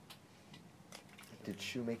husband. Did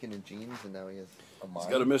shoemaking in jeans and now he has a mind?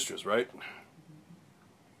 He's got a mistress, right?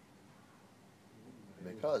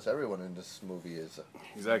 Because everyone in this movie is...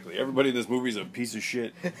 Exactly. Everybody in this movie is a piece of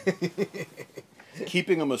shit.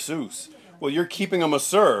 Keeping a masseuse. Well, you're keeping a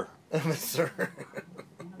masseur. A masseur.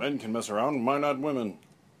 Men can mess around, why not women?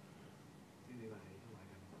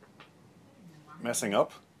 Messing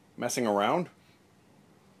up? Messing around?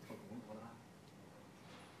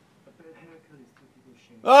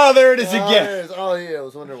 Oh, there it is again! Oh, yeah, I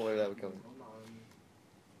was wondering where that would come.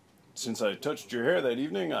 Since I touched your hair that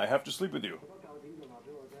evening, I have to sleep with you.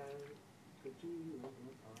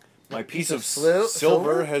 My piece of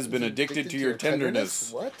silver has been addicted to your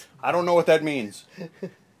tenderness. What? I don't know what that means.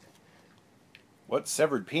 What?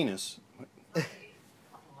 Severed penis?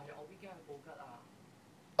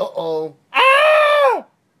 Uh-oh. Ah!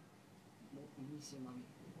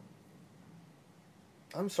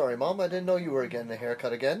 I'm sorry, Mom. I didn't know you were getting a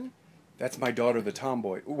haircut again. That's my daughter, the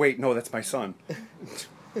tomboy. Wait, no, that's my son.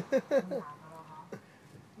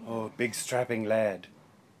 Oh, big strapping lad.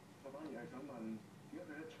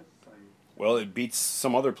 Well, it beats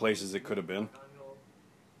some other places it could have been.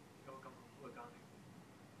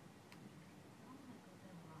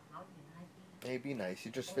 Hey, be nice. He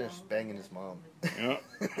just finished banging his mom. Yeah.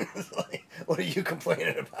 It's like, what are you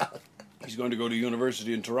complaining about? He's going to go to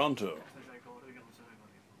university in Toronto.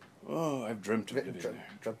 Oh, I've dreamt of living there.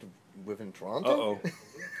 Dreamt of living in Toronto?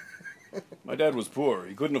 Uh-oh. My dad was poor.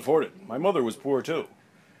 He couldn't afford it. My mother was poor, too.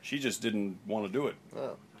 She just didn't want to do it.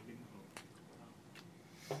 Oh.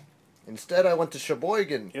 Instead, I went to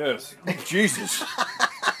Sheboygan. Yes. Jesus.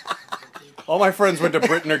 All my friends went to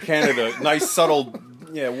Britain or Canada. Nice, subtle...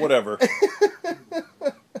 Yeah, whatever.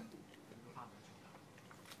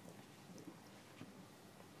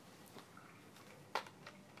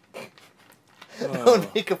 That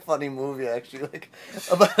would make a funny movie, actually, like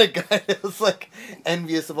about a guy that was like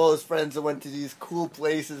envious of all his friends that went to these cool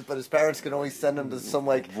places, but his parents could only send him to some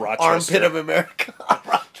like Rochester. armpit of America.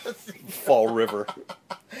 Rochester. Fall River.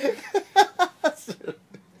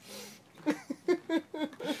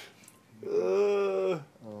 Oh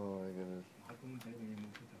my goodness.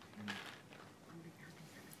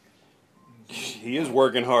 He is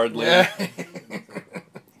working hard, Lynn. Yeah.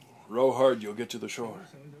 Row hard, you'll get to the shore.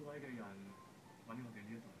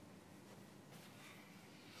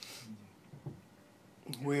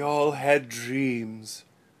 We all had dreams.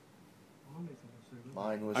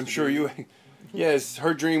 Mine was. I'm sure you... Yes,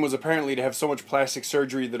 her dream was apparently to have so much plastic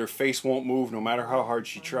surgery that her face won't move no matter how hard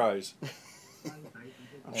she tries.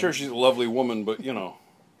 I'm sure she's a lovely woman, but, you know.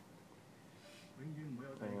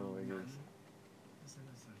 Oh my goodness.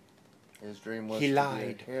 His dream was He to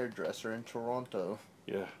lied. be a hairdresser in Toronto.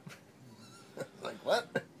 Yeah. Like, what?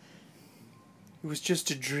 It was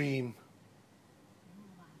just a dream.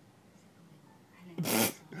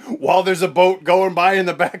 While there's a boat going by in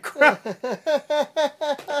the background.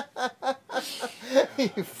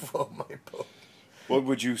 You float my boat. What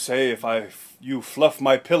would you say if you fluff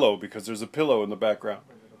my pillow because there's a pillow in the background?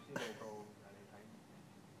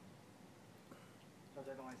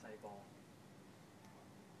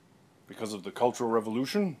 Because of the Cultural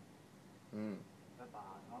Revolution? Mm.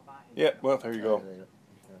 Yeah, well, there you go. Yeah.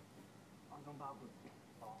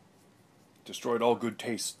 Destroyed all good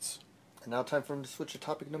tastes. And now time for him to switch to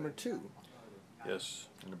topic number 2. Yes.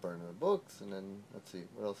 And the burning of the books, and then, let's see,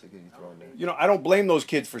 what else could you throw in there? You know, I don't blame those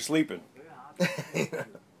kids for sleeping.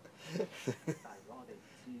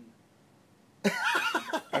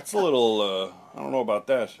 That's a little, I don't know about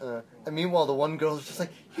that. And meanwhile, the one girl is just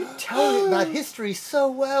like, you tell it about history so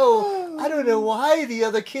well. I don't know why the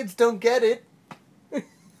other kids don't get it. Because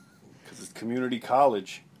it's community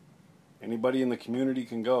college. Anybody in the community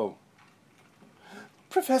can go.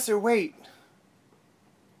 Professor, wait.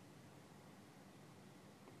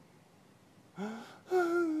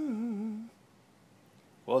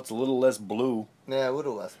 Well, it's a little less blue. Yeah, a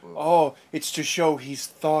little less blue. Oh, it's to show he's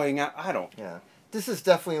thawing out. I don't. Yeah. This is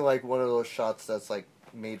definitely like one of those shots that's like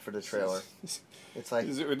made for the trailer. It's like...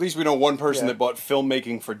 At least we know one person Yeah. that bought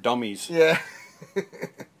filmmaking for dummies. Yeah.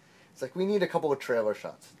 It's like, we need a couple of trailer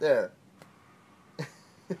shots. There.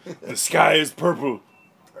 The sky is purple.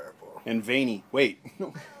 Purple. And veiny. Wait.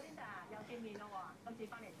 No.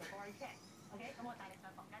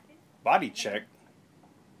 Body check?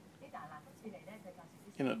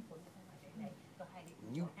 You know.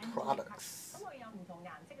 New products.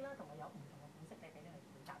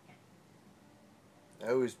 I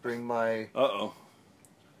always bring my Uh-oh.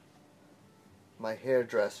 my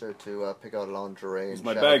hairdresser to pick out lingerie. He's and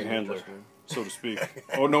my shower bag in the handler, dressing room. so to speak.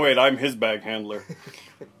 Oh, no, wait, I'm his bag handler.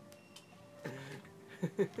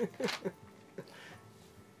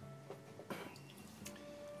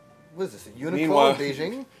 What is this, a Uniqlo Meanwhile- in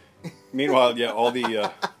Beijing? Meanwhile, yeah, all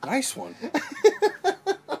the... nice one.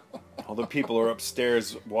 All the people are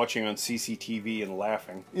upstairs watching on CCTV and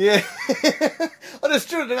laughing. Yeah. Oh, that's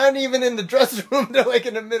true. They're not even in the dressing room. They're like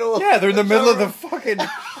in the middle of... Yeah, they're in the middle of the fucking...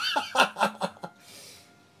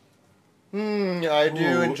 I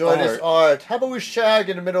do enjoy this art. How about we shag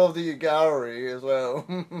in the middle of the gallery as well?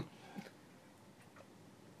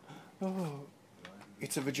 Oh,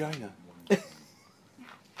 it's a vagina.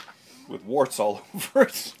 With warts all over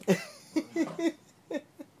it.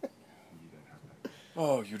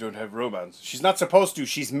 Oh, you don't have romance. She's not supposed to.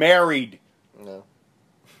 She's married. No.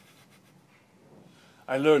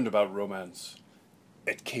 I learned about romance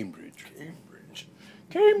at Cambridge.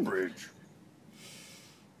 Cambridge.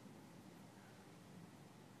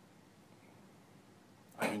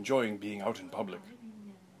 I'm enjoying being out in public.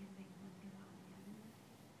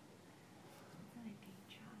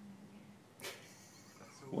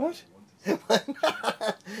 What?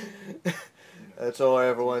 That's all I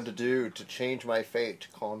ever wanted to do, to change my fate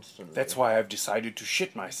constantly. That's why I've decided to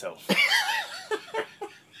shit myself.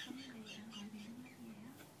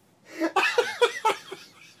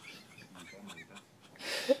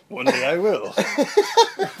 One day I will.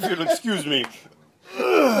 If you'll excuse me.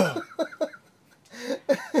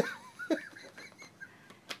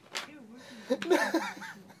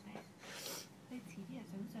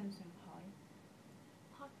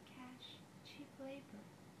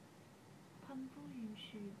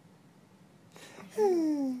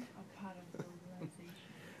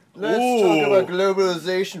 Let's talk about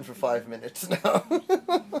globalization for 5 minutes now.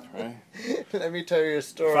 Right. Let me tell you a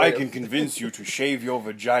story. If I can convince you to shave your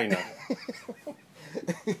vagina,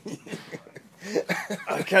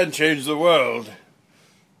 I can change the world.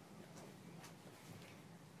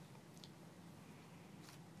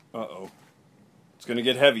 Uh-oh. It's gonna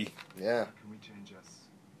get heavy. Yeah. Can we change us?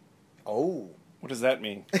 Oh. What does that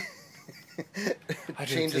mean? I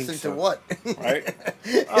Change us think into so. what? Right?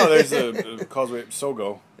 Oh, there's a causeway.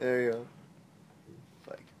 Sogo. There you go.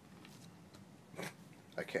 Like,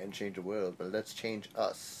 I can't change the world, but let's change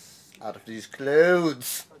us out of these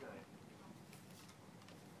clothes.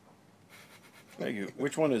 Thank you.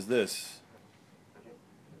 Which one is this?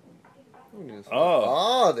 Oh.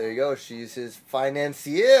 Oh, there you go. She's his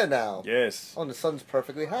financier now. Yes. Oh, and the son's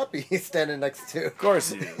perfectly happy. He's standing next to. Of course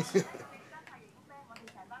he is.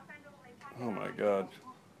 Oh my god.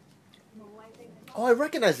 Oh, I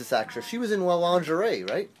recognize this actress. She was in Lingerie,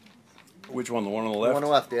 right? Which one? The one on the The left? one on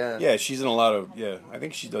the left, yeah. Yeah, she's in a lot of, yeah. I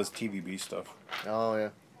think she does TVB stuff. Oh, yeah.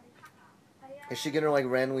 Is she gonna, like,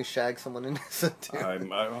 randomly shag someone in this, too?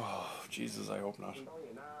 Oh, Jesus, I hope not.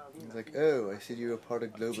 He's like, oh, I see you're a part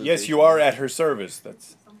of globalization. Yes, you are at her service.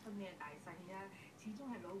 That's...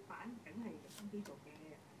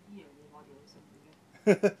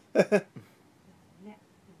 I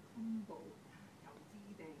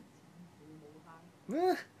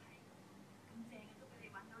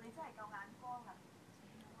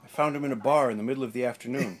found him in a bar in the middle of the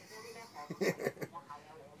afternoon.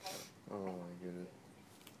 Oh my goodness.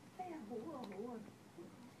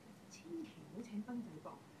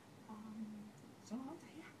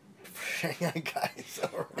 Shanghai guys.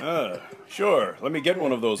 Sure. Let me get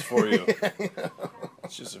one of those for you.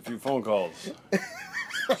 It's just a few phone calls.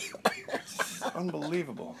 It's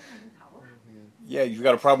unbelievable. Yeah, you've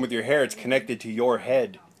got a problem with your hair. It's connected to your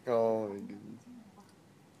head. Oh my goodness.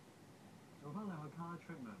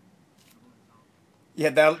 Yeah,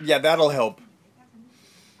 that'll help.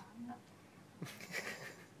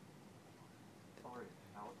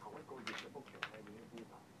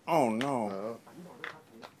 Oh no.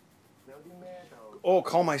 Oh,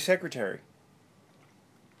 call my secretary.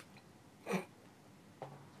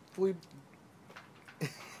 We...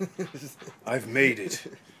 I've made it.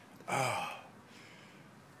 Ah.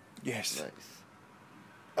 Yes. Nice.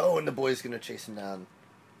 Oh, and the boy's gonna chase him down.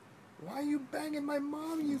 Why are you banging my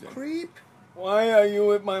mom, you creep? Why are you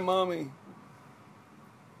with my mommy?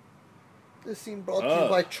 This scene brought to you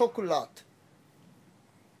by Chocolat.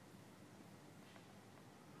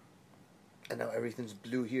 And now everything's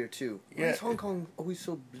blue here too. Why is Hong Kong always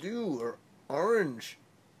so blue or orange?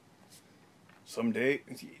 Someday,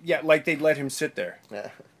 yeah, like they'd let him sit there. Yeah.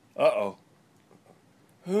 Uh-oh.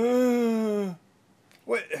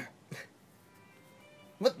 What?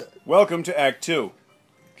 What the? Welcome to Act 2.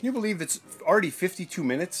 Can you believe it's already 52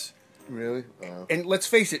 minutes? Really? And let's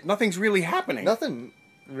face it, nothing's really happening. Nothing,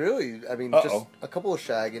 really. I mean, just a couple of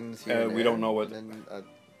shaggins here and we don't know what... And then,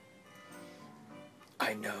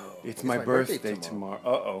 I know. It's my birthday tomorrow.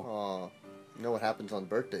 Uh-oh. Oh. You know what happens on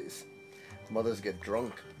birthdays? Mothers get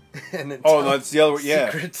drunk. And oh, no, that's the other one.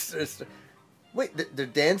 Yeah. Secrets. Wait, they're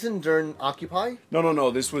dancing during Occupy?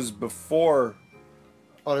 No. This was before...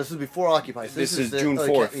 Oh, this is before Occupy. So this is June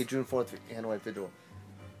 4th. June 4th, Hanoi Vigil.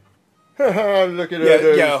 Look at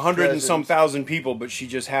her. Yeah, 100 and some thousand people, but she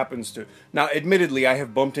just happens to... Now, admittedly, I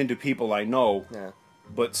have bumped into people I know. Yeah.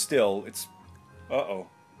 But still, it's... Uh-oh.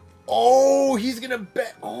 Oh, he's gonna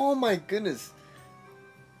bet. Oh, my goodness.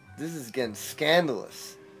 This is getting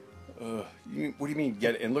scandalous. What do you mean,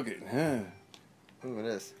 get it? And look at... Look at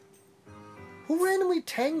this. Who randomly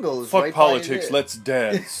tangos Fuck right politics, by let's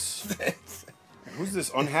dance. Who's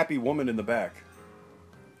this unhappy woman in the back?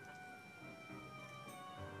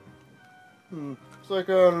 It's like,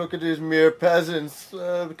 oh, look at these mere peasants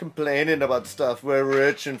complaining about stuff. We're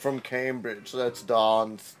rich and from Cambridge. Let's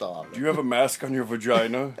dance stuff. Do you have a mask on your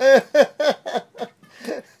vagina?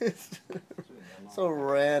 So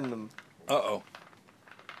random. Uh-oh.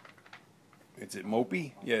 Is it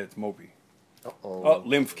mopey? Yeah, it's mopey. Uh-oh. Oh,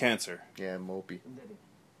 lymph cancer. Yeah, mopey.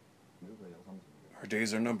 Her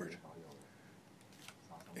days are numbered.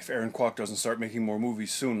 If Aaron Kwok doesn't start making more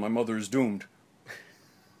movies soon, my mother is doomed.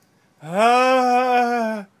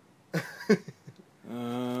 Ah!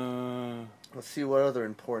 Let's see what other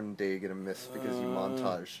important day you're gonna miss because you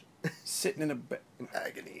montage Sitting in a bed. In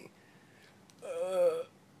agony.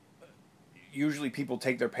 Usually people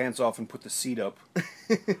take their pants off and put the seat up.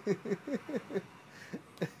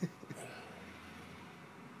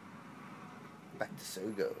 Back to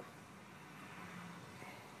Sogo.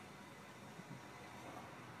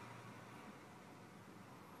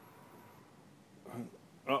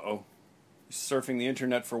 Uh-oh. Surfing the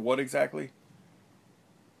internet for what exactly?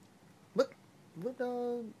 What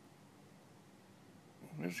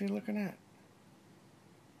is he looking at?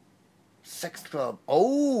 Sex club.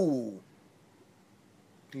 Oh!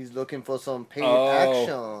 He's looking for some paid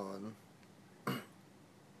action.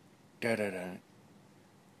 Da-da-da.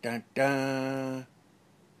 Da-da.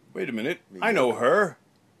 Wait a minute. I know her.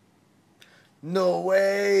 No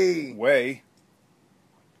way! Way.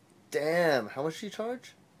 Damn. How much do you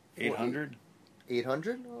charge? 800?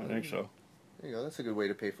 800? I think so. There you go. That's a good way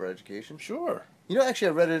to pay for education. Sure. You know, actually,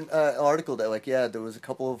 I read an article that, like, yeah, there was a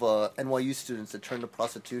couple of NYU students that turned to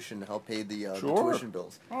prostitution to help pay the tuition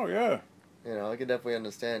bills. Oh, yeah. You know, I can definitely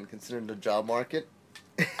understand, considering the job market.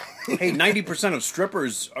 Hey, 90% of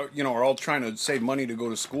strippers, are all trying to save money to go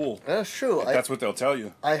to school. That's true. That's what they'll tell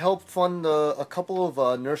you. I helped fund a couple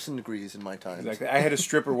of nursing degrees in my time. Exactly. I had a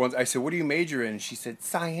stripper once. I said, "What do you major in?" She said,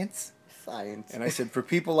 "Science." Science. And I said, for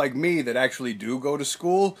people like me that actually do go to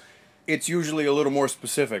school, it's usually a little more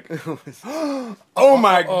specific. Oh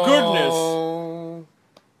my goodness!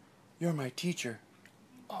 You're my teacher.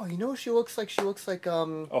 Oh, you know what she looks like? She looks like a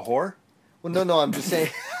whore? Well, no, I'm just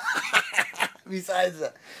saying. Besides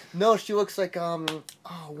that, no, she looks like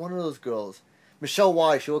one of those girls, Michelle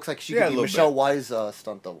Wise. She looks like she could be Michelle Wise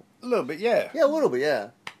stunt double. A little bit, yeah. Yeah, a little bit,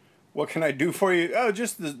 yeah. What can I do for you? Oh,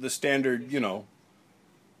 just the standard,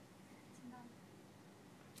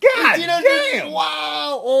 God damn!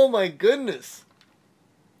 Wow! Oh my goodness!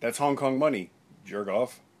 That's Hong Kong money, jerk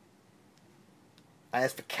off. I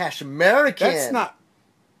asked for cash American. That's not.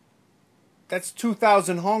 That's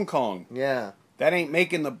 2,000 Hong Kong. Yeah. That ain't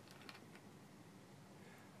making the.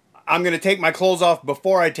 I'm gonna take my clothes off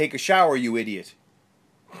before I take a shower, you idiot.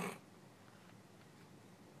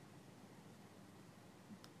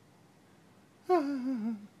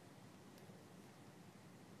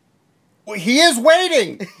 Well, he is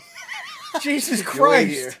waiting. Jesus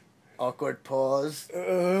Christ! Awkward pause.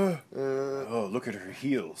 Oh, look at her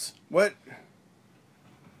heels. What?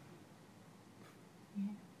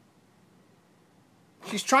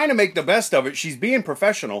 She's trying to make the best of it. She's being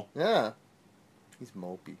professional. Yeah. He's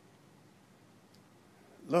mopey.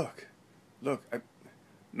 Look.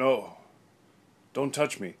 No. Don't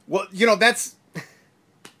touch me. Well, that's...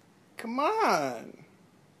 Come on.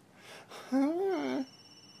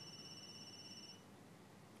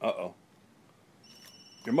 Uh-oh.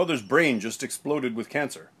 Your mother's brain just exploded with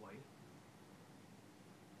cancer.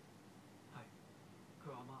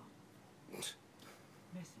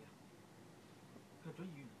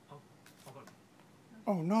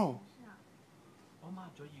 Oh, no.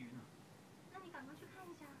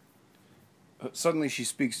 Suddenly she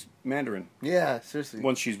speaks Mandarin. Yeah, seriously.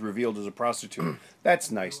 Once she's revealed as a prostitute.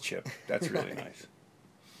 That's nice, Chip. That's really nice.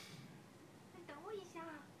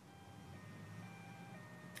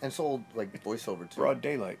 And it's all, like, voiceover, too. Broad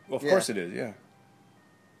daylight. Well, of course it is, yeah.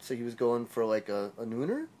 So he was going for, like, a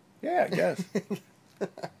nooner? Yeah, I guess.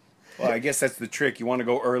 Well, I guess that's the trick. You want to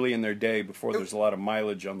go early in their day before there's a lot of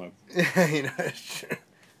mileage on the... Sure.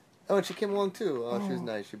 Oh, and she came along, too. Oh, she was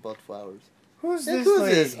nice. She bought flowers. Who's this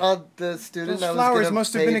lady? This? Oh, the student. Those flowers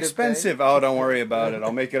must have been expensive. Oh, don't worry about it.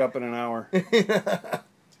 I'll make it up in an hour.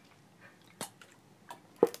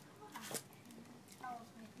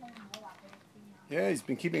 Yeah, he's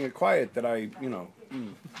been keeping it quiet that I,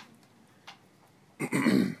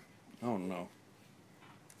 Oh, no.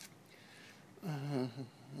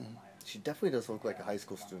 She definitely doesn't look like a high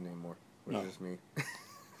school student anymore. Or is it just me?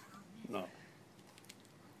 No.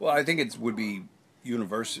 Well, I think it would be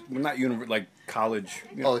university, well, not university, like college.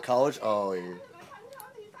 Oh, the college? Oh, yeah.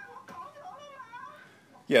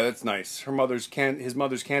 Yeah, that's nice. His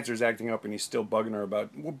mother's cancer is acting up, and he's still bugging her about.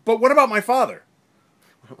 But what about my father?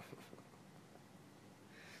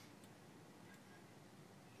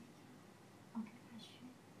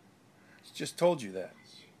 Just told you that.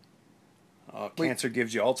 Cancer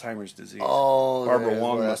gives you Alzheimer's disease. Oh, Barbara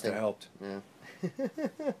Wong must have helped. Yeah.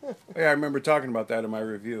 Yeah, I remember talking about that in my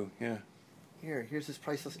review. Yeah. Here's this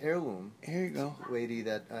priceless heirloom. Here you go. Lady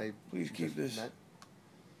that I Please keep this. Met.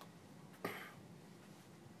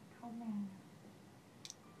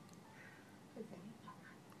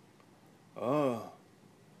 Oh.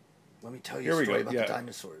 Let me tell you a story about the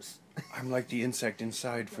dinosaurs. I'm like the insect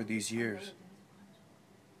inside for these years.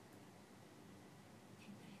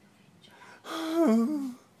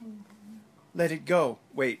 Let it go.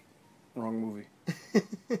 Wait, wrong movie.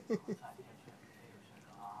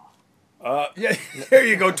 Yeah, there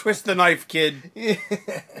you go. Twist the knife, kid.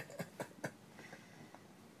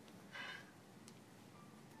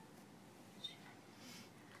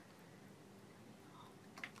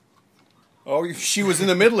 Oh, she was in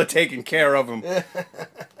the middle of taking care of him.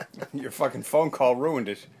 Your fucking phone call ruined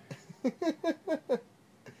it.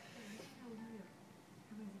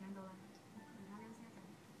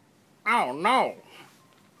 Oh, no.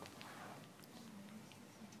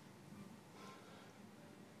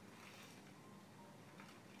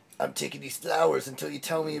 I'm taking these flowers until you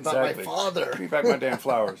tell me about my father. Give me back my damn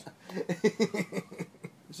flowers.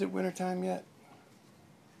 Is it wintertime yet?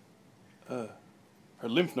 Her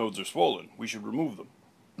lymph nodes are swollen. We should remove them.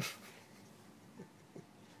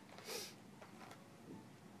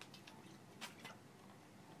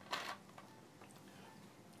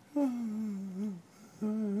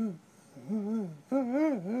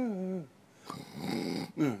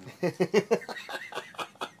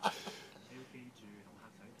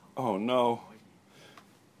 Oh no.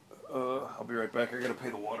 I'll be right back. I gotta pay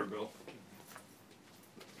the water bill.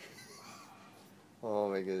 Oh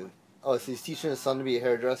my goodness. Oh, so he's teaching his son to be a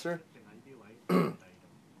hairdresser?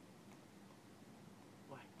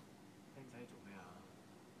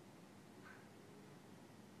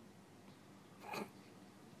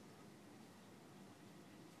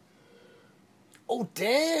 Oh,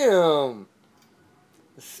 damn!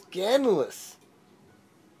 Scandalous.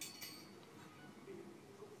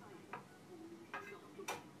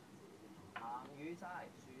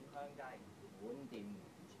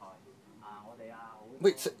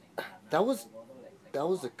 Wait, so that was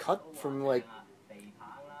a cut from like.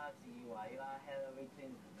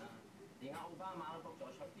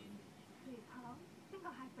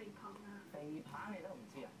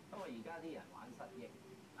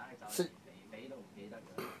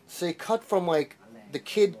 So they cut from like the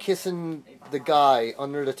kid kissing the guy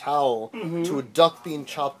under the towel to a duck being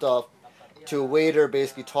chopped off to a waiter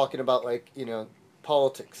basically talking about like, you know,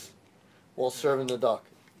 politics while serving the duck.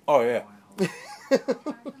 Oh yeah.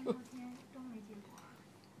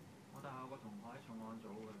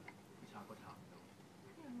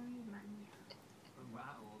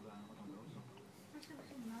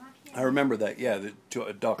 I remember that, yeah, to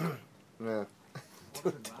a duck. Yeah.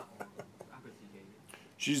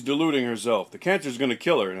 She's deluding herself. The cancer's going to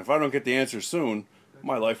kill her, and if I don't get the answer soon,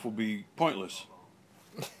 my life will be pointless.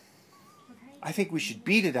 I think we should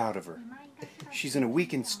beat it out of her. She's in a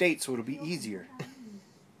weakened state, so it'll be easier.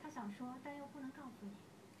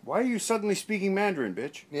 Why are you suddenly speaking Mandarin,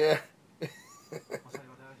 bitch? Yeah. I've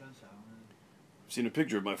seen a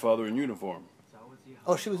picture of my father in uniform.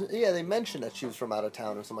 Oh, she was. Yeah, they mentioned that she was from out of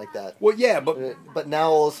town or something like that. Well, yeah, but now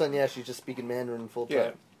all of a sudden, yeah, she's just speaking Mandarin full time.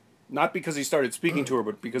 Yeah, not because he started speaking to her,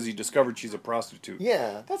 but because he discovered she's a prostitute.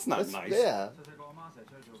 Yeah, that's nice. Yeah.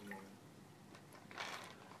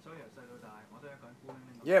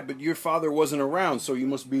 Yeah, but your father wasn't around, so you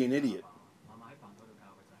must be an idiot.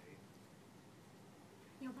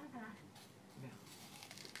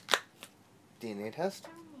 DNA test?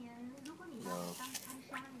 No.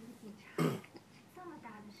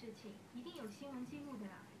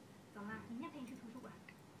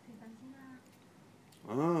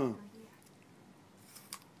 Oh.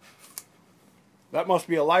 That must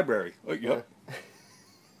be a library. Oh, yep.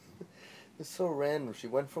 It's so random. She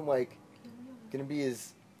went from like gonna be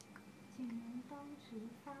his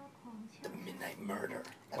the midnight murder.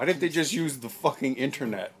 Why didn't they just use the fucking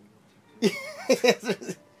internet?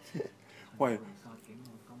 Why?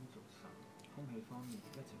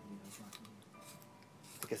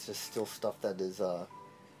 I guess there's still stuff that is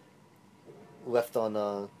left on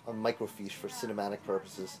microfiche for cinematic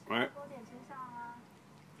purposes. Right.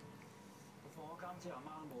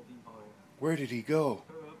 Where did he go?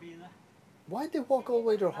 Why'd they walk all the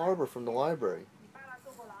way to the harbor from the library?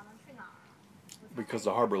 Because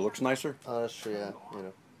the harbor looks nicer? Oh, that's true, yeah. You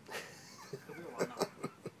know.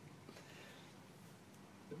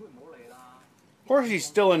 Of course he's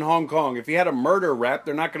still in Hong Kong. If he had a murder rap,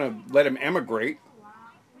 they're not going to let him emigrate.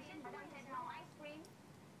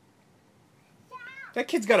 That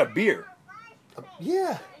kid's got a beer.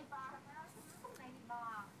 Yeah.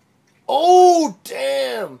 Oh,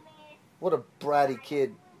 damn! What a bratty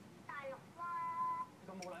kid.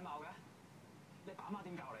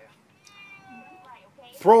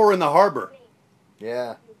 Throw her in the harbor.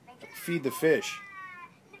 Yeah. Feed the fish.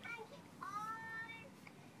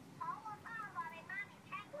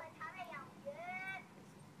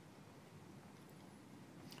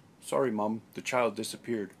 Sorry, Mom. The child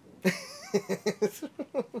disappeared.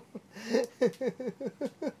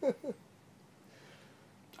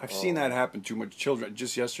 I've seen that happen too much. Children.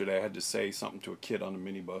 Just yesterday, I had to say something to a kid on a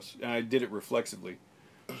minibus, and I did it reflexively.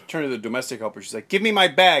 Turned to the domestic helper. She's like, "Give me my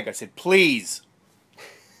bag." I said, "Please."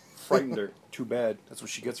 Frightened her. Too bad. That's what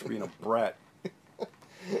she gets for being a brat.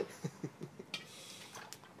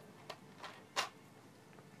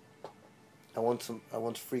 I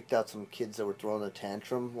once freaked out some kids that were throwing a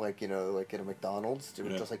tantrum, like, like at a McDonald's. They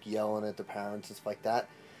were just like yelling at the parents and stuff like that.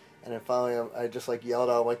 And then finally, I just like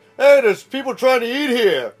yelled out, like, "Hey, there's people trying to eat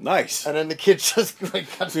here!" Nice. And then the kids just like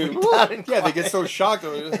got freaked out. And yeah, they get so shocked.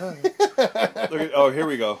 Look at, oh, here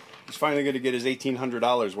we go. He's finally going to get his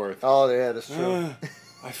 $1,800 worth. Oh yeah, that's true.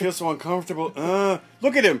 I feel so uncomfortable.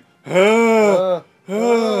 Look at him.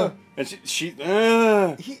 And she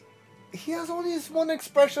He has only this one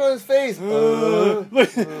expression on his face.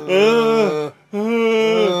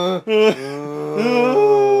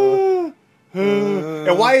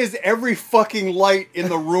 And why is every fucking light in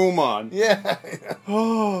the room on? Yeah.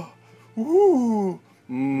 Oh, ooh,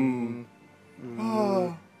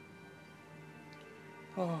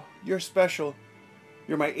 oh, you're special.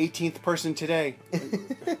 You're my 18th person today.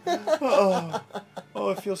 Oh,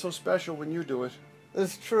 it feels so special when you do it.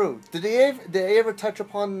 That's true. Did they ever touch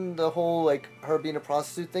upon the whole like her being a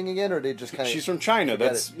prostitute thing again, or they just kind of? She's from China.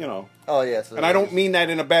 That's you know. Oh yeah. So and I don't mean that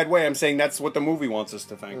in a bad way. I'm saying that's what the movie wants us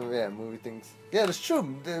to think. Yeah, movie things. Yeah, that's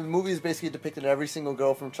true. The movie is basically depicting every single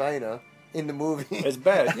girl from China in the movie. It's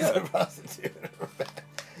bad. Yeah. As a prostitute.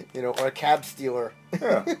 Or a cab stealer.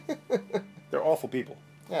 Yeah. They're awful people.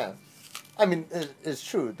 Yeah. I mean, it's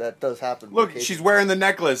true. That does happen. Look, she's wearing the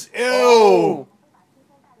necklace. Ew. Oh.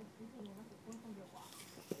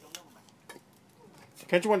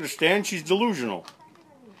 Can't you understand? She's delusional.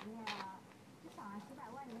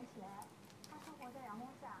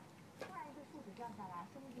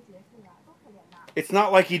 It's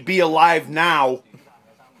not like he'd be alive now.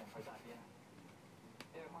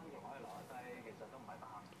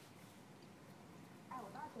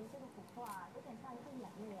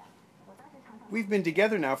 We've been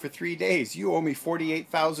together now for 3 days. You owe me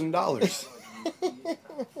 $48,000.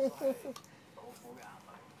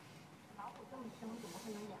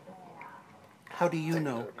 How do you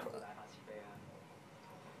know?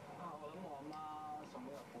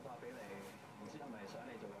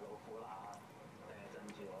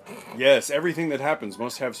 Yes, everything that happens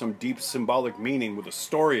must have some deep symbolic meaning with a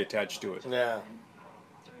story attached to it. Yeah.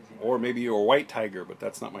 Or maybe you're a white tiger, but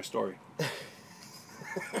that's not my story.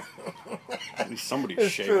 At least somebody's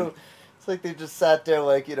It's shaving. true. It's like they just sat there,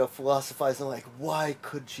 like, philosophizing, like, why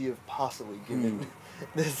could she have possibly given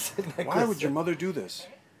this necklace? Why would your mother do this?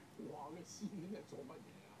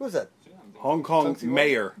 Who's that? Hong Kong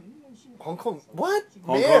mayor. Hong Kong. What?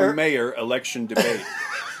 Hong Kong mayor election debate.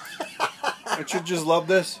 Don't you just love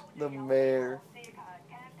this? The mayor.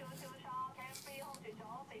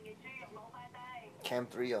 Cam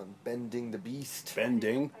 3 on Bending the Beast.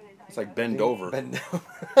 Bending? It's like bend over. Bend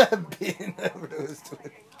over. Being over those two.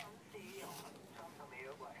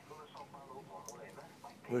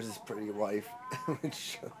 Where's his pretty wife?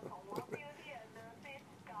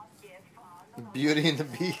 Beauty and the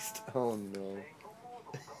Beast. Oh no.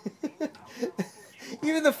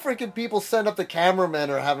 Even the freaking people send up the cameramen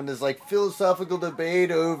are having this like philosophical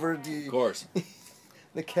debate over the Of course.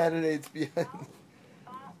 the candidates behind.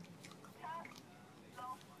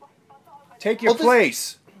 Take your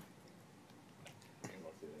place.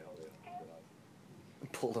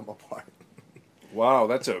 Pull them apart. Wow,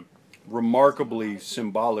 that's a remarkably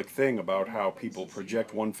symbolic thing about how people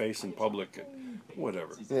project one face in public and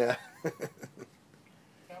whatever. Yeah.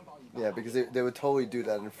 Yeah, because they would totally do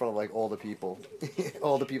that in front of like all the people.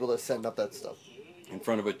 All the people that send up that stuff. In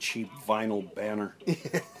front of a cheap vinyl banner.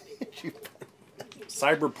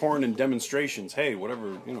 Cyber porn and demonstrations. Hey,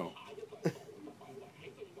 whatever, you know.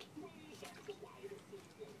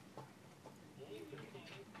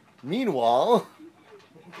 Meanwhile,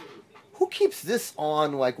 who keeps this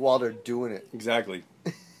on like while they're doing it? Exactly.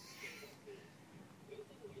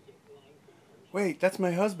 Wait, that's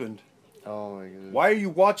my husband. Oh my god. Why are you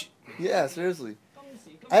watching? Yeah, seriously.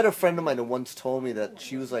 I had a friend of mine that once told me that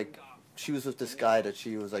she was with this guy that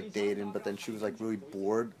she was like dating, but then she was like really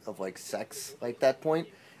bored of like sex like that point.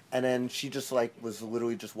 And then she just like was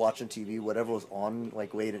literally just watching TV, whatever was on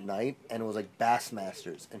like late at night, and it was like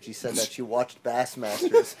Bassmasters. And she said that she watched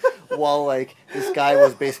Bassmasters while like this guy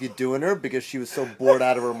was basically doing her because she was so bored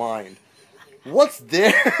out of her mind. What's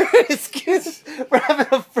their excuse for having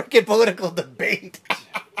a freaking political debate?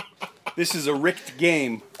 This is a rigged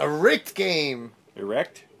game. A rigged game.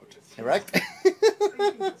 Erect? Erect?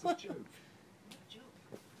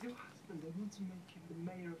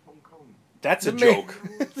 That's a joke.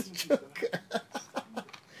 It's a joke.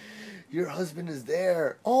 husband is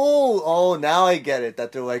there. Oh, now I get it.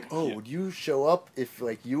 That they're like, oh, would you show up if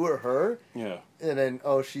like you were her? Yeah. And then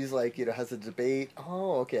she's like, has a debate.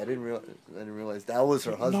 Oh, okay. I didn't realize that was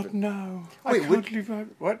her husband. No. Wait, I can't leave her.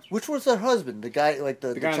 What? Which was her husband? The guy like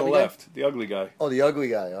the guy on the chubby left, the ugly guy. Oh, the ugly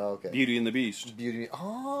guy. Oh, okay. Beauty and the Beast. Beauty.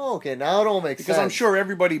 Oh, okay. Now it all makes sense. Because I'm sure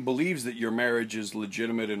everybody believes that your marriage is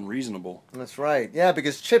legitimate and reasonable. That's right. Yeah,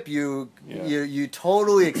 because Chip, you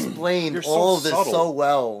totally explained You're so all of this subtle. so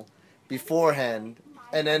well beforehand,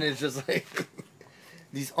 and then it's just like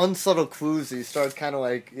these unsubtle clues that you start kind of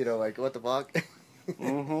like, like what the fuck?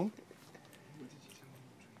 Mm-hmm.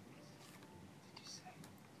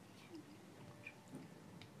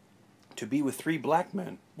 To be with 3 black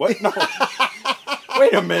men. What? No.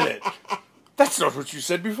 Wait a minute. That's not what you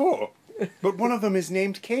said before. But one of them is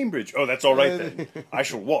named Cambridge. Oh, that's all right then. I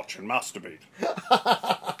shall watch and masturbate.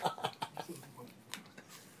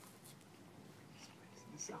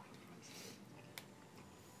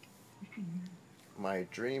 My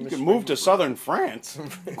dream You is can move to southern France.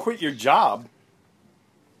 Quit your job.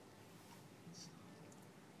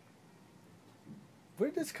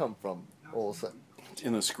 Where did this come from, Olsen?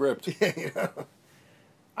 In the script. Yeah.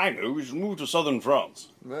 I know, we should move to southern France.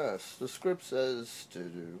 Yes, the script says to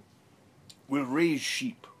do. We'll raise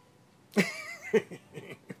sheep.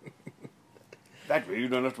 That way you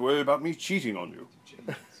don't have to worry about me cheating on you.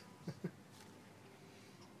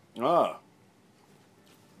 Ah.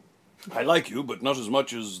 I like you, but not as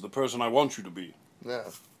much as the person I want you to be. Yeah.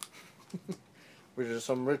 Which is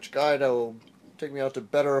some rich guy that will take me out to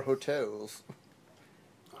better hotels.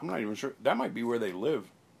 I'm not even sure. That might be where they live.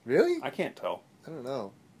 Really? I can't tell. I don't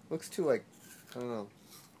know. Looks too like, I don't know.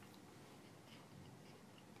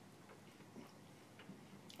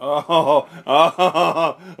 Oh.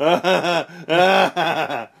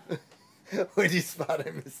 When you spot, I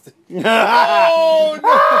missed it. Oh, no!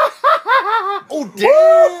 Oh,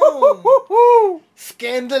 damn!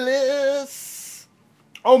 Scandalous!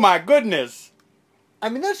 Oh, my goodness. I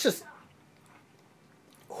mean, that's just...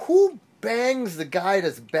 Who bangs the guy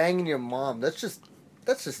that's banging your mom? That's just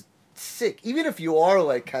sick. Even if you are,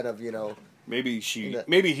 like, kind of, Maybe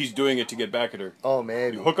he's doing it to get back at her. Oh,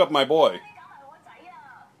 maybe. You hook up my boy.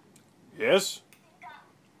 Yes?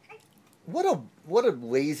 What a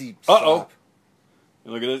lazy Uh-oh. stop.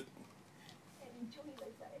 Look at it.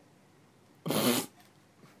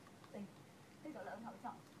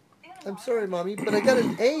 I'm sorry, Mommy, but I got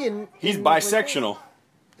an A in... He's bisectional.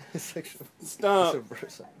 Bisexual. Stop.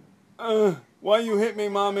 Why you hit me,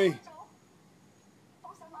 Mommy?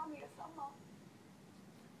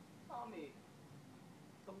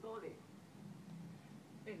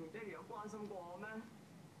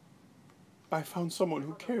 I found someone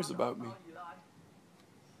who cares about me.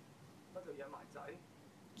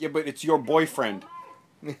 Yeah, but it's your boyfriend.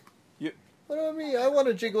 What about me? I want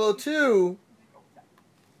a gigolo too.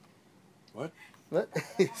 What? What?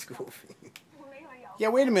 School fee. Yeah,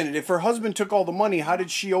 wait a minute. If her husband took all the money, how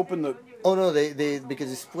did she open the... Oh no, they because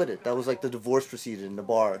they split it. That was like the divorce proceeding in the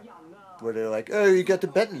bar, where they're like, "Oh, you got the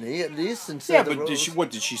Bentley at least." Instead Yeah, of the but Rolls."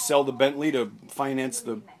 did she sell the Bentley to finance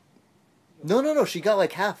the... No. She got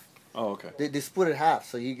like half. Oh, okay. They split it half.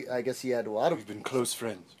 So I guess he had a lot of. We've been close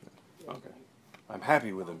friends. Okay. I'm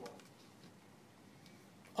happy with him.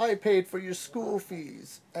 I paid for your school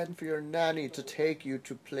fees and for your nanny to take you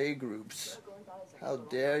to playgroups. How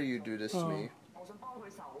dare you do this to me?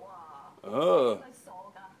 Oh.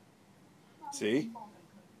 See?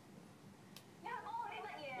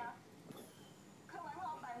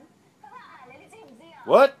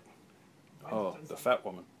 What? Oh, the fat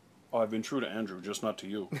woman. Oh, I've been true to Andrew, just not to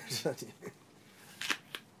you.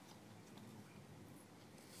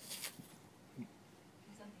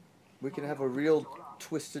 We can have a real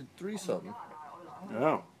twisted threesome.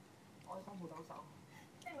 Yeah.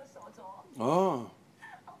 Oh.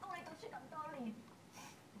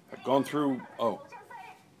 I've gone through... Oh.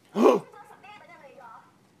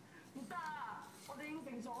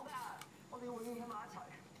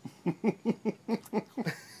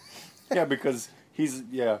 Yeah, because he's...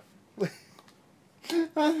 Yeah.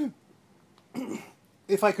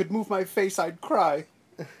 If I could move my face, I'd cry.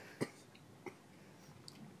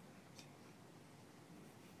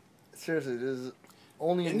 Seriously, this is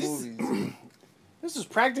only in movies. This is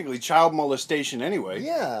practically child molestation anyway.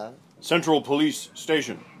 Yeah. Central Police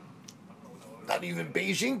Station. Not even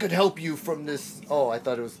Beijing could help you from this. Oh, I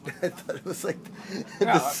thought it was. I thought it was like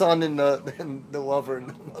the son and the lover and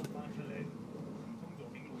the mother.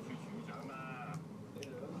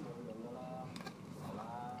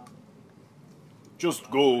 Just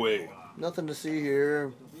go away. Nothing to see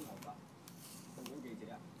here.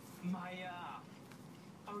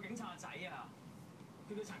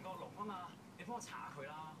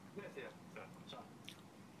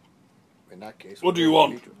 In that case, What do you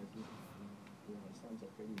want?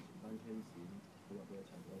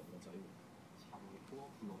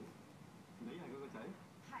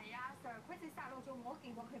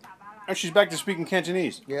 Oh, she's back to speaking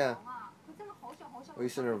Cantonese. Yeah. At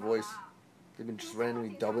least in her voice. They've been just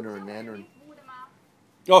randomly dubbing her in Mandarin.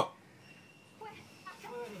 Oh.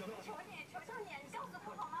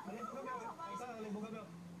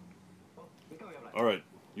 All right,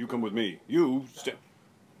 you come with me. You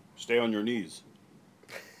stay on your knees.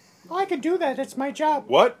 Oh, I can do that. It's my job.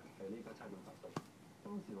 What?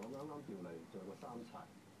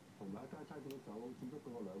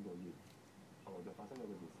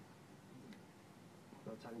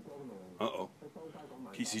 Uh-oh.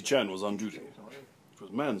 PC Chen was on duty. It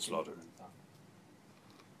was manslaughter.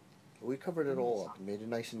 We covered it all up and made it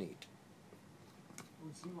nice and neat.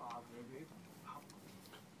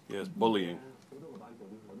 Yes, bullying.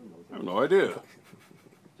 I have no idea.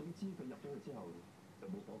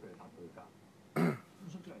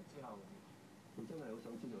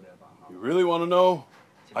 You really want to know?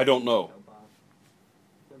 I don't know.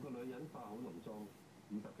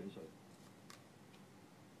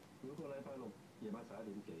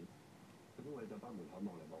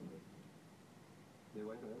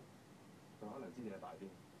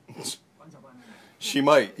 She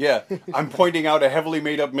might, yeah. I'm pointing out a heavily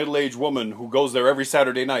made-up middle-aged woman who goes there every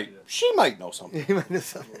Saturday night. She might know something.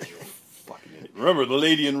 Fucking idiot. Remember, the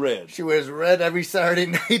lady in red. She wears red every Saturday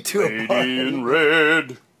night to a party. Lady in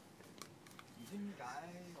red.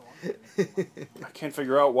 I can't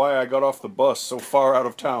figure out why I got off the bus so far out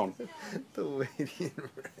of town. The lady in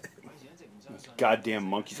red. Goddamn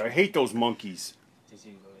monkeys. I hate those monkeys.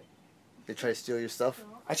 They try to steal your stuff?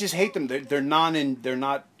 I just hate them. They're not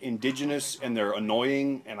indigenous and they're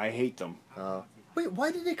annoying and I hate them. Wait,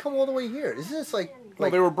 why did they come all the way here? Isn't this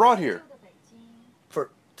Well, they were brought here.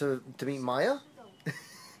 to meet Maya?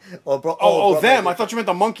 Them. I thought you meant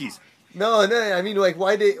the monkeys. No, I mean, like,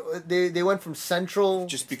 why they went from Central...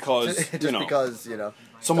 Just because, because,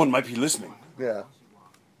 someone might be listening. Yeah.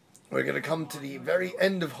 We're going to come to the very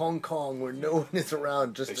end of Hong Kong where no one is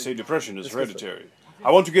around. They say depression is hereditary. I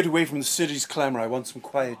want to get away from the city's clamor. I want some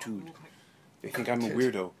quietude. They think I'm a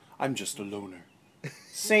weirdo. I'm just a loner.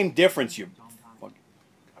 Same difference, you fuck.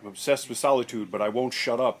 I'm obsessed with solitude, but I won't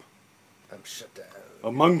shut up. I'm shut down.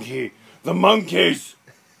 A monkey. The monkeys!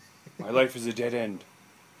 My life is a dead end.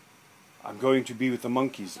 I'm going to be with the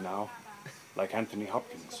monkeys now, like Anthony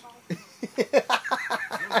Hopkins.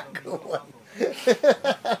 Go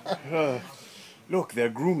on. Look, they're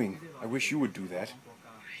grooming. I wish you would do that.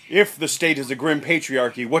 If the state is a grim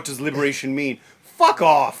patriarchy, what does liberation mean? Fuck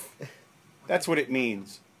off! That's what it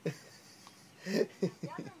means. It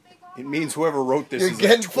means whoever wrote this is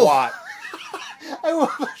a twat. I love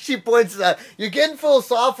how she points that. You're getting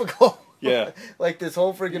philosophical. Yeah. Like this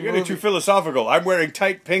whole freaking movie. You're getting too philosophical. I'm wearing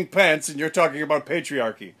tight pink pants and you're talking about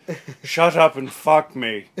patriarchy. Shut up and fuck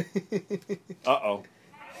me. Uh-oh.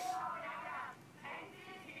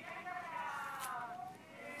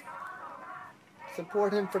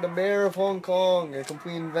 Support him for the mayor of Hong Kong, a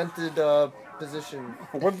completely invented position.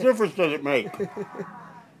 What difference does it make?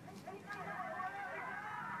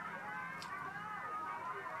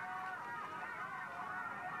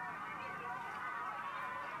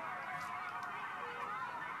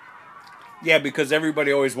 Yeah, because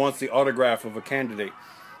everybody always wants the autograph of a candidate.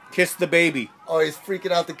 Kiss the baby. Oh, he's freaking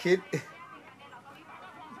out the kid?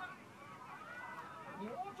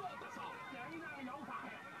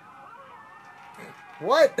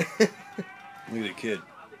 What? Look at the kid.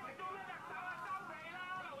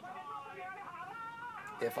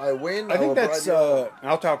 If I win, I think that's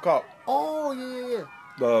Ao Tao Kok. Oh,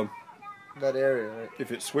 yeah. That area, right?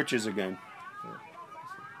 If it switches again.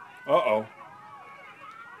 Uh-oh.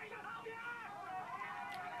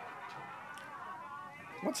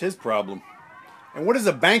 What's his problem? And what is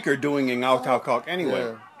a banker doing in Ao Tao Kok anyway?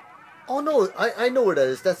 Yeah. Oh no, I know where that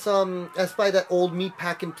is. That's by that old meat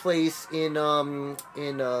packing place in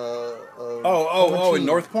in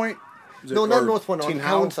North Point? No, not North Point, on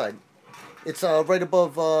Cowan side. It's right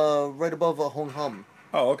above Hong Hom.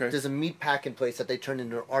 Oh, okay. There's a meat packing place that they turned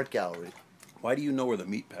into an art gallery. Why do you know where the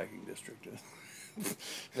meat packing district is?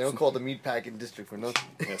 They don't call it the meat packing district for nothing.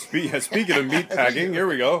 Yeah, speaking of meat packing, here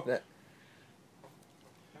we go.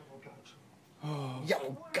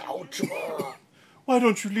 Young Gaucho. Why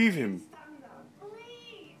don't you leave him?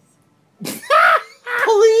 Please,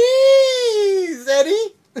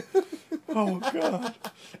 Eddie. Oh, God.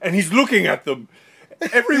 And he's looking at them.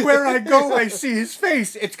 Everywhere I go, I see his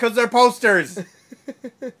face. It's because they're posters.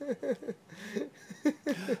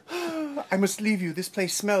 I must leave you. This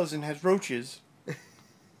place smells and has roaches.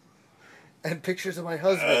 And pictures of my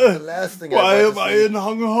husband. The last thing Why I'd am like I to see. in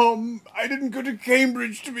Hung Hom? I didn't go to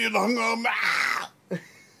Cambridge to be in Hung Hom.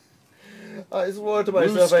 I swore to Blue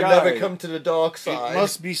myself I'd sky. never come to the dark side. It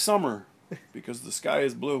must be summer, because the sky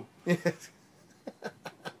is blue. Yes.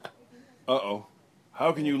 Uh-oh.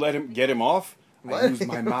 How can you get him off? What? I use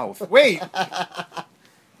my mouth. Wait!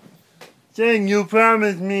 Saying you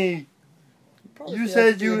promised me. You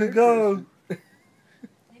said you would go.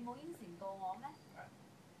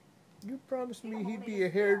 You promised me he'd be a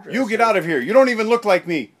hairdresser. You get out of here. You don't even look like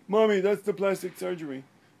me. Mommy, that's the plastic surgery.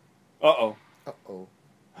 Uh-oh. Uh-oh.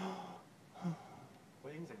 我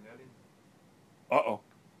應承你啊，Lin， Uh-oh.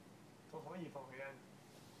 我可以放棄啊。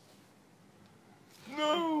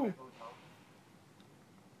 No! 鋪頭，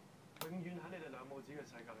永遠喺你哋兩母子嘅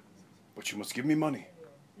世界裏面生存。 But you must give me money.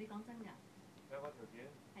 兩個條件，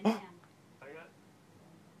第一，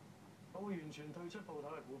我會完全退出鋪頭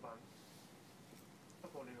嘅股份，不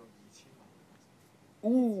過你用2000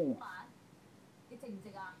萬。 Ooh. 第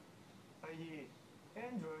二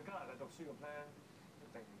，Andrew 去加拿大讀書嘅 plan 一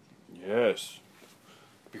定要跳。 Yes.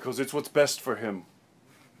 Because it's what's best for him.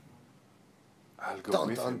 I'll go Dun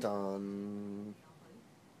with dun him. dun.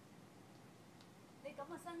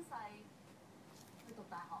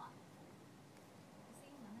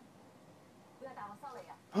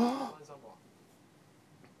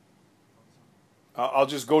 I'll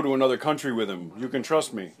just go to another country with him. You can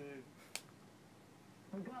trust me.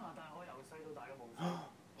 去加拿大，我由細到大嘅夢想，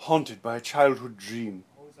 Haunted by a childhood dream.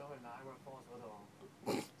 好想去 Niagara Falls 嗰度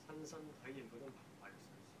親身體驗嗰種澎湃嘅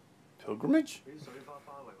水聲， Pilgrimage? 俾水花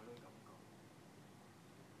包圍嗰種感覺。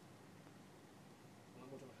我諗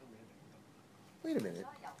嗰種香味一定得。 Wait a minute.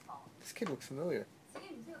 This kid looks familiar.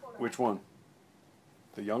 Which one?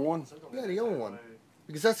 The young one? Yeah, the young one.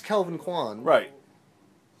 Because that's Calvin Kwan. Right.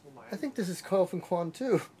 I think this is Calvin Kwan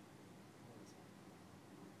too.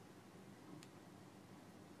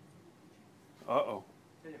 Uh-oh.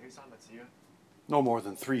 一日起3日子啊！ No more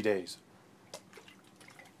than 3 days.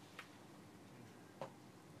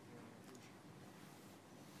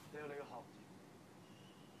 你有你嘅學業，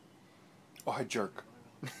 Oh, I jerk.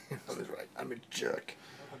 I was right. I'm a jerk.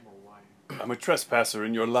 我係無謂。 I'm a trespasser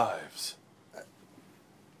in your lives.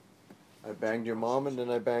 I banged your mom and then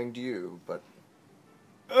I banged you, but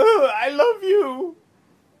I love you.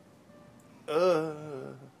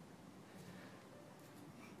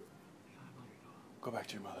 Go back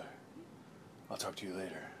to your mother. I'll talk to you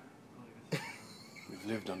later. We've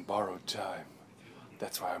lived on borrowed time.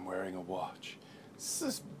 That's why I'm wearing a watch. This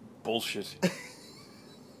is bullshit.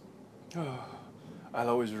 I'll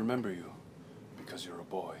always remember you because you're a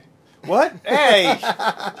boy. What? Hey!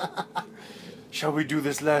 Shall we do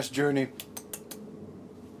this last journey?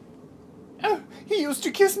 Oh, he used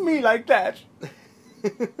to kiss me like that.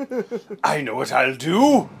 I know what I'll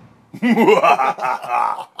do.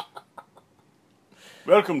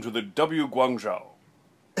 Welcome to the W Guangzhou.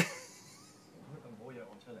 咁好約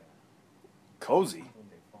我出嚟啊！ Cozy.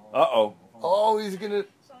 地方 Uh-oh. oh, he's gonna.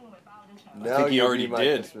 Now think he you'll already be my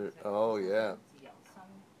did. sister. Oh yeah.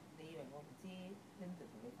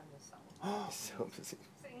 So busy.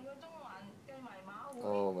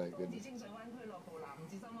 Oh my goodness.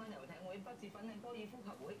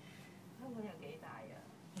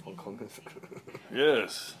 Hong Kong is.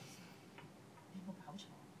 Yes. 你有冇搞錯？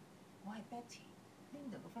我係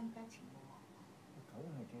Betty，Linda 個 friend Betty 喎。梗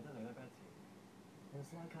係記得你啦，Betty。你個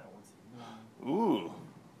slide 卡係我剪㗎啦。 Ooh.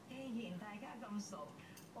 既然大家咁熟，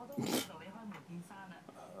我都唔同你開門見山啦。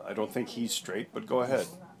 I don't think he's straight, but go ahead.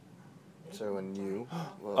 So when you.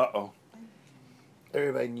 Well, Uh-oh.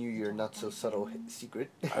 everybody knew your not so subtle secret.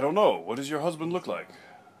 I don't know. What does your husband look like?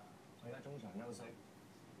 我而家中場休息，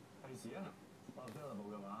第時啊，我俱樂部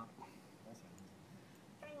嘅話，我一齊。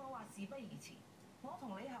計我話事不宜遲，我同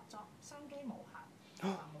你合作，商機無限。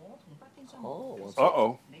嗱，我同北京商務 Oh, what's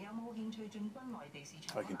Uh-oh. 你有冇興趣進軍內地市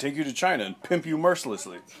場？ I can take you to China and pimp you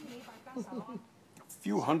mercilessly. 千幾百間 salon， A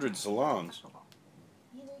few hundred salons.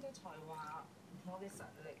 以你嘅才華，我嘅實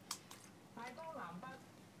力，大江南北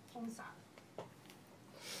通殺。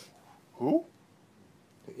 Who?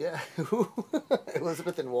 Yeah.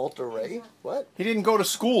 Elizabeth and Walter Ray? What? He didn't go to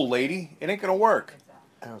school, lady. It ain't gonna work.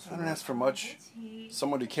 I don't I don't know. ask for much.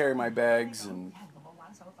 Someone to carry my bags and... 有人同我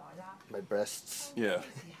玩手袋啦。 My breasts. Yeah.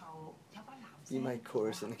 時候有班男 Be my 聲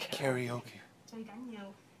chorus in the Karaoke. 最緊要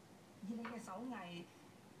以你嘅手藝，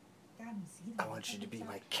間唔時 I want you to be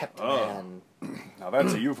my kept Oh. man. Now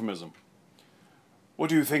that's a euphemism. What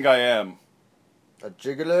do you think I am? A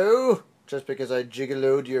gigolo? Just because I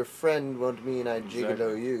gigoloed your friend won't mean I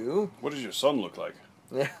gigolo Exactly. you. What does your son look like?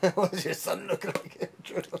 Yeah, what's your son look like?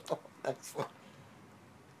 Excellent.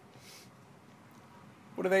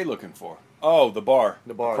 What are they looking for? Oh, the bar.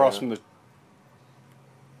 The bar, across yeah. from the.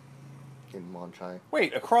 In Monchai.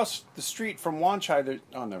 Wait, across the street from Wanchai.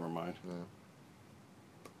 Oh, never mind. Yeah.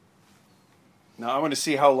 Now I want to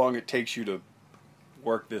see how long it takes you to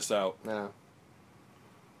work this out. Yeah.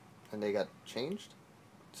 And they got changed?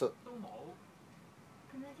 So 都冇。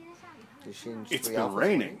 可能今天下雨，他 they 会知道 changed It's three been outfits?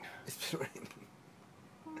 raining. It's been raining.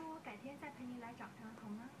 不如我改天再陪你来找他，好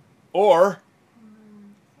吗？ Or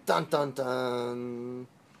嗯， Dun dun dun.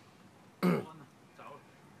 安啊，走。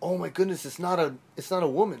 Oh my goodness, it's not a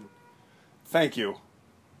woman. thank you.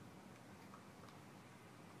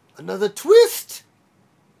 Another twist.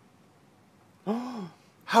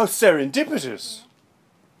 How serendipitous.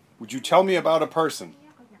 Would you tell me about a person? 第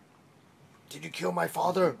二个人， Did you kill my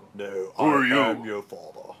father? No, Who are I you? am your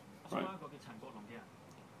father. 我想揾一個叫陳國龍嘅人。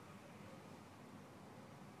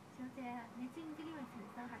小姐，你知唔知呢位陳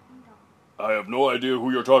生喺邊度？ I have no idea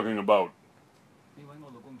who you're talking about. 你揾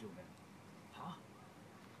我老公做嘅？吓？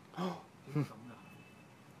點咁㗎？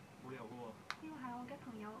冇理由嘅喎。呢個係我嘅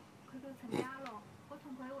朋友，佢叫陳家樂，我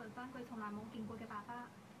同佢揾翻佢從來冇見過嘅爸爸。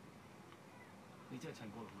你真係陳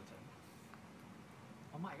國龍個仔。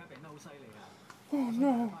我媽而家病得好犀利啊！我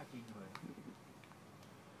想翻去見佢。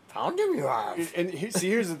 Found him, you have. And see,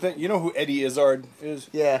 here's the thing. You know who Eddie Izzard is?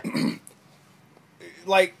 Yeah.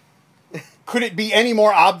 Like, could it be any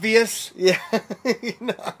more obvious? Yeah.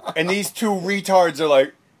 No. And these two retards are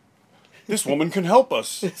like, this woman can help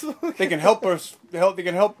us. They can help us. They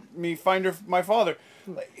can help me find my father.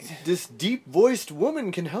 This deep-voiced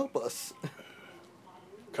woman can help us.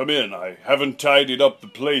 Come in. I haven't tidied up the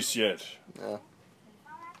place yet. Yeah.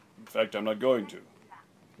 In fact, I'm not going to.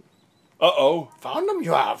 Uh-oh. Found him,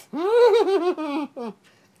 you have.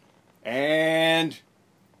 And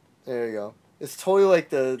There you go. It's totally like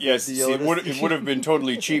the yes, the see, it Otis- would have been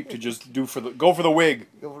totally cheap to just go for the wig.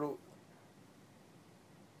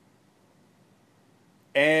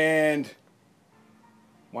 And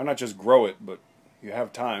why not just grow it? But you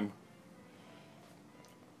have time.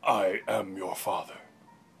 I am your father.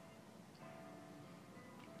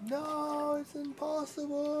 No, it's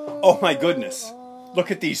impossible. Oh my goodness.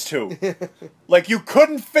 Look at these two. Like you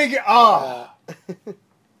couldn't figure. Ah.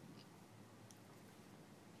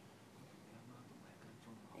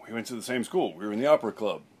 We went to the same school. We were in the opera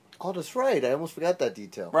club. Oh, that's right. I almost forgot that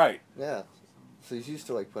detail. Right. Yeah. So he's used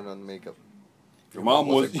to like putting on makeup. Your mom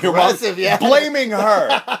was aggressive, yeah. blaming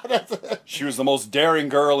her. She was the most daring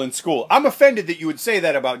girl in school. I'm offended that you would say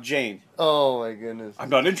that about Jane. Oh my goodness. I'm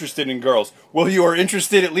not interested in girls. Well, you are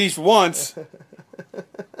interested at least once.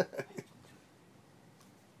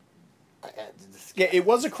 Yeah, it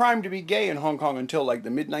was a crime to be gay in Hong Kong until like the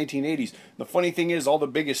mid-1980s. The funny thing is, all the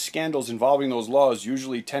biggest scandals involving those laws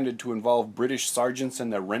usually tended to involve British sergeants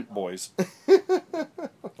and their rent boys.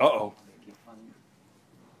 Uh-oh.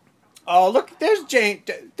 Oh, look, there's Jane.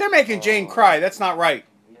 They're making Jane cry. That's not right.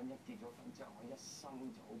 女人一結咗婚之後，我一生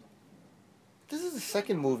就好痛。 This is the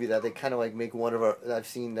second movie that they kind of like make one of our. I've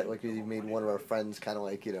seen that like we made one of our friends kind of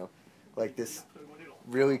like like this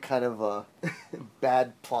really kind of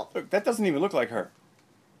bad plot. Look, that doesn't even look like her.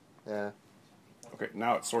 Yeah. Okay,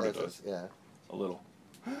 now it sort of That does. Yeah. A little.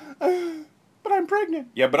 But I'm pregnant.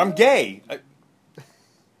 Yeah, but I'm gay. 嬲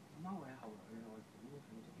喺後來我估佢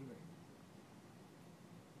死嚟，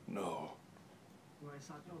 No. 佢係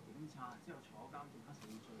殺咗個警察之後坐監仲得死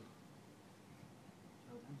罪，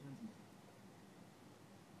最後真相是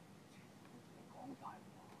講大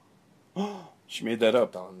話。 She made that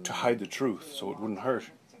up to hide the truth so it wouldn't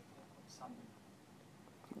hurt.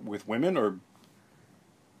 With women or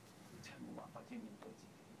真係冇辦法先面對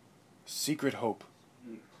自己。 secret hope?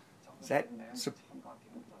 Is that 參加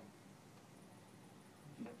警隊，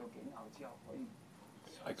入到警校之後可以。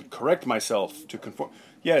 I could correct myself to conform.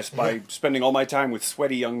 Yes, by spending all my time with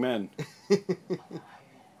sweaty young men.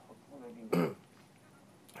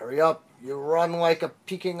 Hurry up! You run like a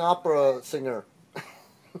Peking opera singer.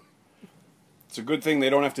 It's a good thing they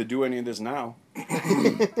don't have to do any of this now. 點解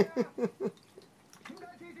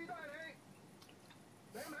次次都係你？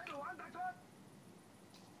你係咪喺度玩突出？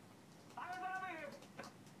打佢啦，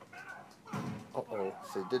不如！ Uh-oh,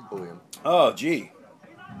 so they did bully him. Oh, gee.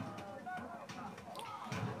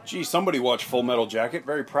 Gee, somebody watched Full Metal Jacket.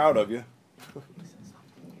 Very proud of you. 我同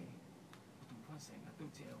佢成日都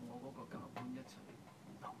借我嗰個教官一齊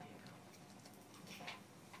諗嘢㗎。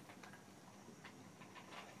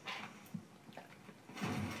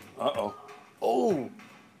 Uh-oh. Oh!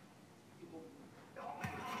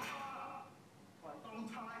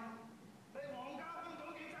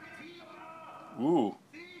 Ooh.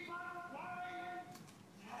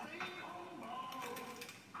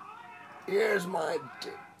 Here's my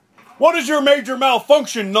dick. What is your major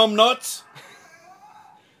malfunction, numbnuts?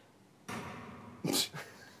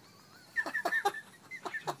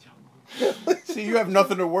 See, you have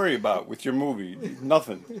nothing to worry about with your movie.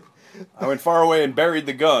 Nothing. I went far away and buried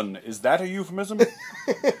the gun. Is that a euphemism?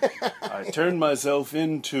 I turned myself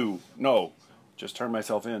into... No, just turned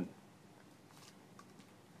myself in.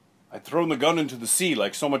 I'd thrown the gun into the sea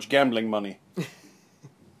like so much gambling money.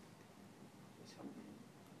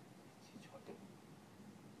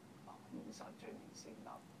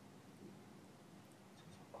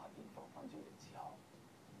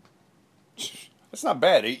 That's not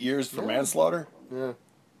bad. 8 years for manslaughter. Yeah.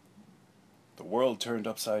 The world turned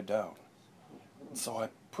upside down. And so I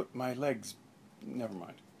put my legs... Never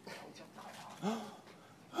mind.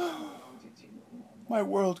 My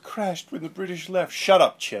world crashed when the British left. Shut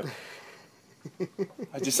up, Chip.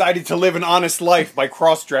 I decided to live an honest life by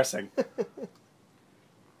cross-dressing.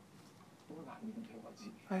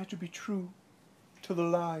 I had to be true to the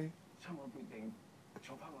lie.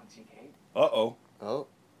 Uh-oh. Oh.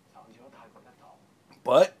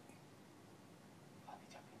 But...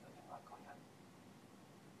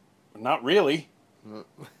 Not really.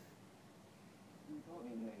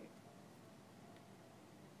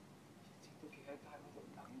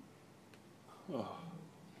 Oh.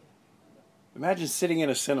 Imagine sitting in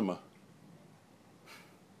a cinema.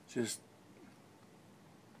 Just...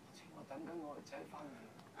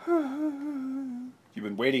 You've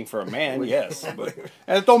been waiting for a man, yes. But,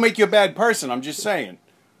 and it don't make you a bad person, I'm just saying.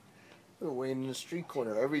 They're waiting in the street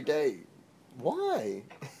corner every day. Why?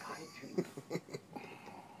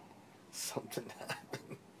 Something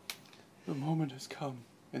happened. The moment has come,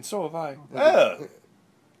 and so have I.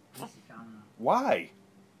 Why?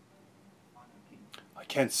 I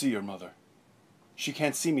can't see your mother. She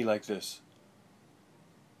can't see me like this.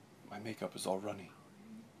 My makeup is all runny.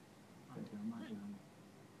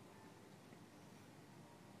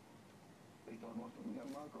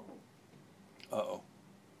 Uh-oh.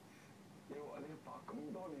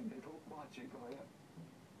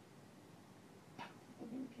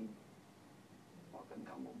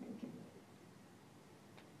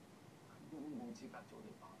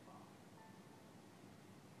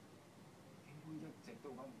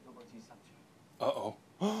 Uh-oh.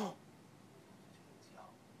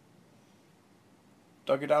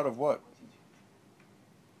 Dug it out of what?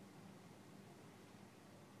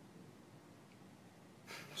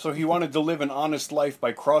 So he wanted to live an honest life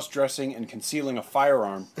by cross-dressing and concealing a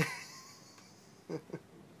firearm.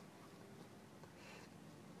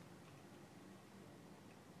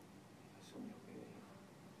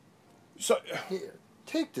 So, Here,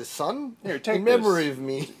 take this, son. Here, take in memory of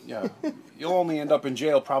me. Yeah, you'll only end up in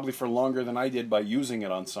jail probably for longer than I did by using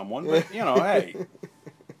it on someone, but, you know, hey.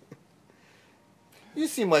 You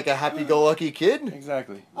seem like a happy-go-lucky kid.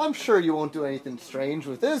 Exactly. I'm sure you won't do anything strange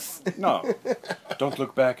with this. No. Don't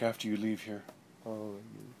look back after you leave here. Oh,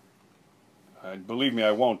 Believe me,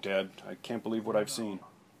 I won't, Dad. I can't believe what I've seen.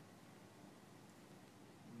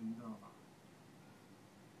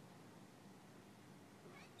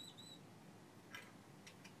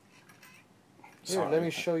 Here, Sorry. let me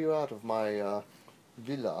show you out of my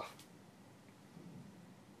villa.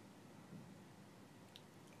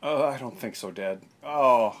 Oh, I don't think so, Dad.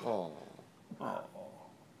 Oh. Oh. Oh.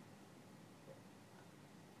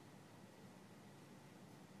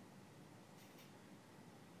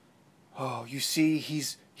 Oh, you see,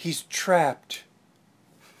 he's trapped.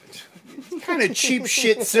 What kind of cheap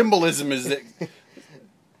shit symbolism is it?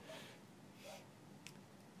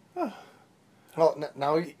 Well,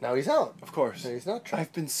 now he's out. Of course. So he's not trapped.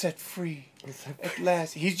 I've been set free. At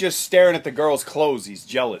last. He's just staring at the girl's clothes. He's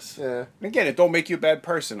jealous. Yeah. And again, it don't make you a bad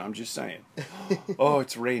person. I'm just saying. Oh,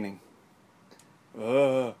 it's raining.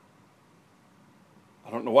 I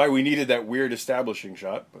don't know why we needed that weird establishing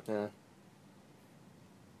shot, but... Yeah.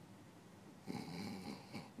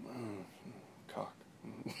 Cock.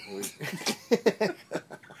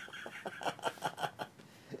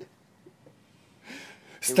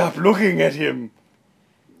 Stop looking at him.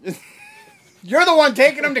 You're the one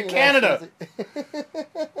taking him to Canada.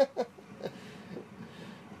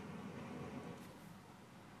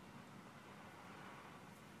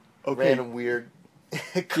 Okay. Random weird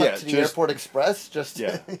cut Yeah, to the just- Airport Express. Just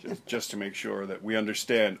Yeah, just to make sure that we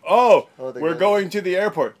understand. Oh, Oh, they're we're going- going to the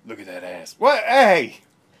airport. Look at that ass. What? Hey.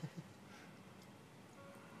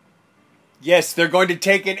 Yes, they're going to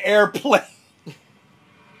take an airplane.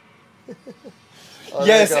 Oh,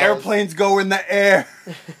 Yes, there it goes. airplanes go in the air.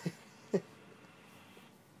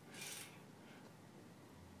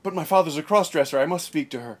 But my father's a cross-dresser. I must speak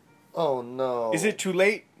to her. Oh no! Is it too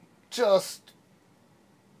late? just?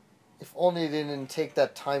 If only they didn't take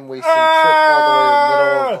that time-wasting trip all the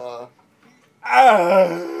way to the middle of...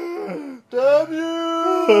 Damn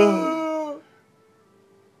you!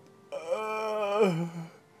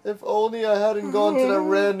 If only I hadn't gone to that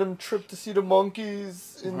random trip to see the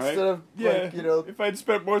monkeys instead of, like, you know... If I'd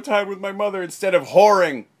spent more time with my mother instead of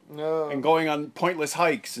whoring No. and going on pointless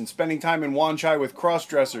hikes and spending time in Wan Chai with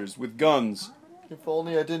cross-dressers with guns. If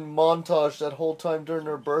only I didn't montage that whole time during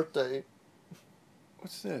her birthday.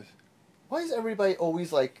 What's this? Why is everybody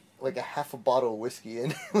always like a half a bottle of whiskey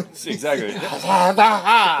in? Exactly.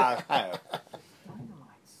 Dynamic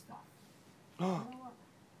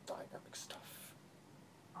stuff.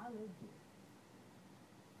 I live here.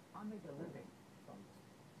 I make a living from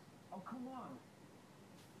it. Oh, come on.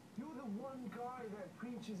 You're the one guy that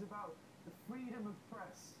preaches about the freedom of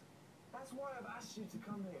press. That's why I've asked you to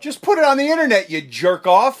come here. Just put it on the internet, you jerk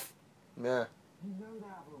off. Yeah. You know they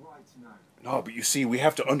have a right to know. No, but you see, we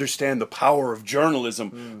have to understand the power of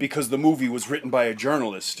journalism because the movie was written by a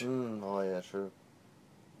journalist. Oh, yeah, true.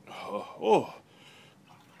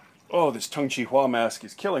 Oh, this Tung Chi Hua mask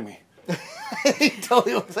is killing me. He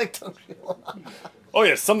totally looks like Tung Chi Hua. Oh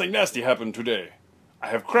yes, something nasty happened today. I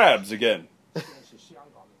have crabs again.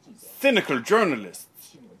 Cynical journalists.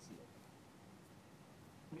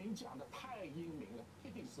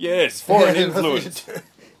 Yes, foreign influence.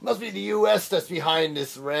 Must be the U.S. that's behind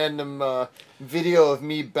this random video of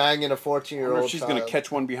me banging a 14-year-old I wonder child. if she's going to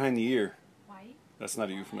catch one behind the ear. 喂， That's not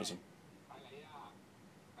a euphemism.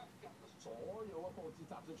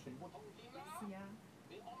 是啊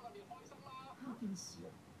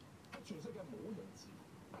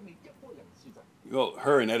，Well,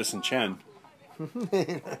 her and Edison Chen.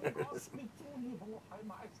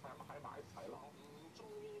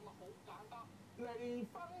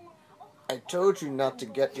 I told you not to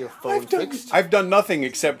get your phone fixed. I've done nothing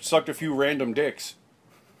except sucked a few random dicks.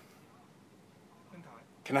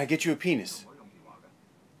 Can I get you a penis?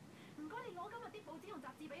 唔該，你攞今日啲報紙同雜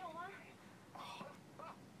誌俾我啊！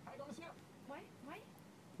喂喂，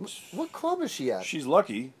 What club is she at? She's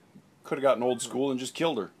lucky. Could have gotten old school and just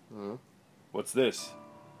killed her. What's this?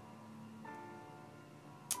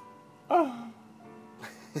 Oh.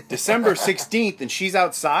 December 16th and she's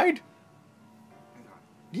outside?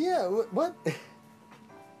 Yeah, what?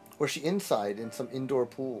 Or is she inside in some indoor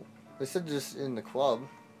pool? They said just in the club.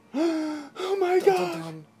 Oh my Dun, dun, god.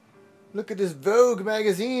 dun. Look at this Vogue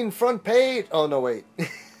magazine front page. Oh, no, wait.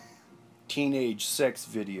 Teenage sex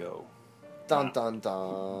video. Dun, dun,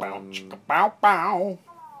 Bow, dun. chicka, bow, bow.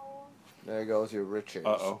 There goes your riches.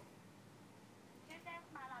 Uh-oh. 小姐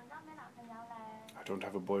買男裝俾男朋友咧。 I don't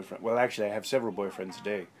have a boyfriend. Well, actually, I have several boyfriends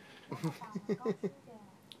today.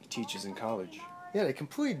 He teaches in college. Yeah, they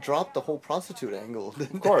completely dropped the whole prostitute angle.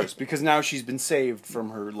 Of course, because now she's been saved from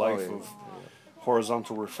her life yeah. of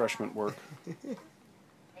horizontal refreshment work. 呢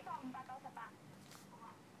個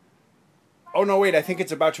598。 Oh, no, wait, I think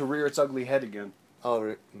it's about to rear its ugly head again,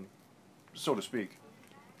 Oh, so to speak.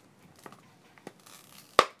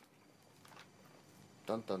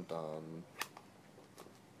 dun, dun, dun.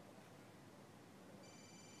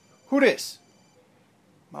 Who this?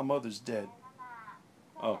 My mother's dead.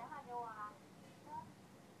 Oh.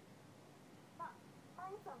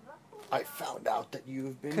 I found out that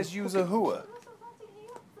you've been... Because you's a hooah.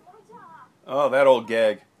 Oh, that old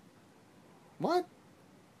gag. What?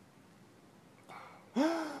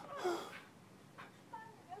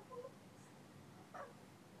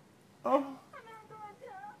 Oh.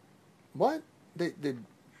 What? They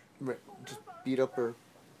just beat up her...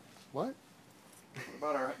 What?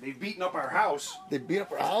 About our, they've beaten up our house. They beat up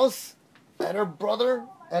her house? And her brother?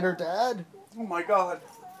 And her dad? Oh my god.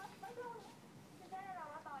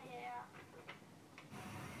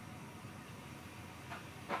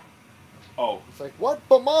 Oh. It's like, what?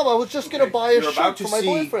 But Mom, I was just going to buy a You're shirt about for to my see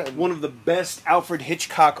boyfriend. one of the best Alfred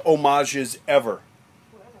Hitchcock homages ever.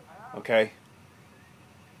 Okay?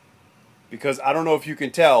 Because I don't know if you can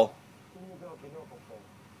tell.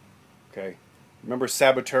 Okay. Remember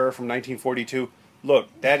Saboteur from 1942? Look,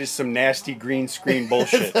 that is some nasty green screen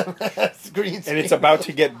bullshit. That's green And screen. it's about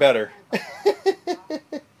to get better.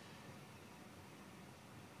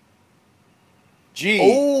 Gee.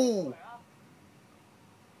 Oh!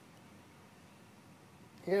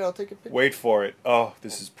 Here, I'll take a picture. Wait for it. Oh,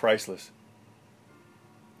 this is priceless.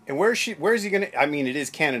 And where is he gonna, I mean, it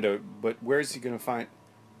is Canada, but where is he gonna find...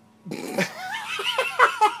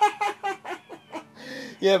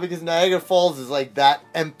 Yeah, because Niagara Falls is like that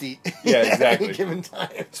empty. Yeah, at exactly. any given time.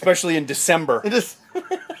 Especially in December, It is.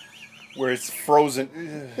 where it's frozen.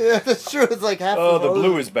 Yeah, that's true. It's like half. Oh, the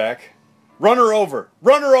blue is back. Run her over.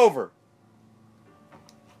 Run her over.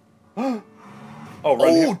 Oh, run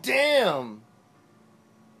Oh, him. damn!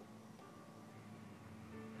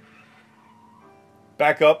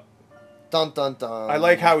 Back up. Dun dun dun. I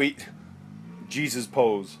like how he... Jesus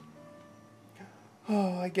pose.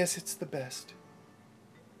 Oh, I guess it's the best.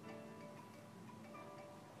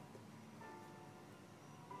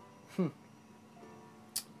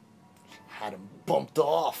 Had him bumped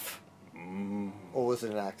off. Or was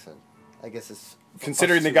it an accent? I guess it's...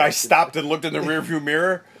 Considering the guy stopped and looked in the rearview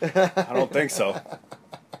mirror, I don't think so.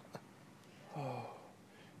 Oh,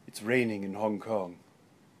 it's raining in Hong Kong.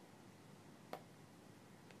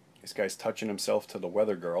 This guy's touching himself to the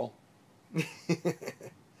weather girl.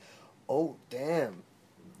 Oh, damn.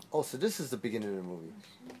 Oh, so this is the beginning of the movie.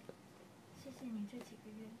 谢谢你这几个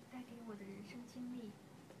月带给我的人生经历。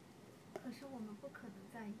可是我们不可能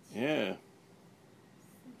在一起。 Yeah.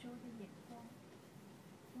 四周的眼光，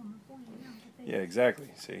我们不一样的背 Yeah, 景。 exactly.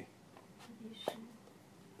 See? 特别是，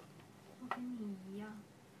我跟你一样，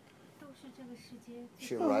都是这个世界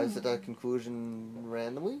She 最 arrives at that conclusion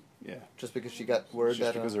randomly? Yeah. Just because she got word Just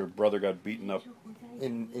that because her brother got beaten up 活在一起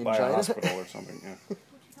in by a China? hospital or something. Yeah.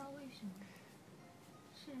 不知道为什么，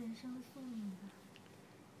是人生的宿命吧。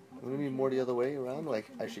 Wouldn't it be more the other way around? Like,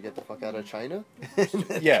 I should get the fuck out of China?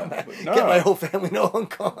 Yeah. But Get my no. whole family to Hong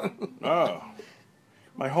Kong. No.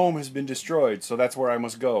 My home has been destroyed, so that's where I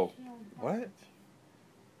must go. What?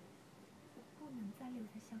 不能再留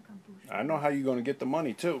在香港读书。 I know how you're going to get the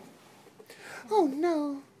money, too. Oh,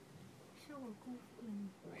 no. 是我辜负了你。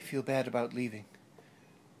 I feel bad about leaving.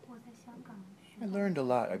 我在香港学 I learned a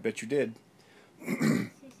lot. I bet you did.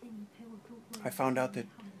 谢谢你陪我度过 I found out that...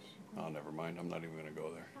 美好的时光 Oh, never mind. I'm not even going to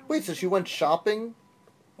go there. Wait, so she went shopping?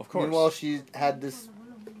 Of course. Meanwhile, she had this,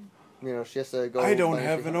 you know, she has to go... I don't find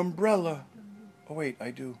have a- an umbrella. Oh, wait,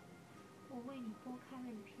 I do. 我为你拨开了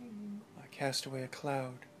一片云， I cast away a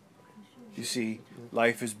cloud. 可是我 You see,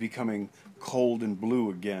 life is becoming cold and blue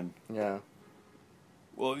again. Yeah.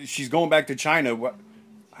 Well, she's going back to China. What?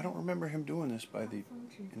 I don't remember him doing this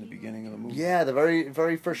in the beginning of the movie. Yeah, the very,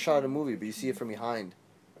 very first shot of the movie, but you see it from behind.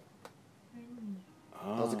 而你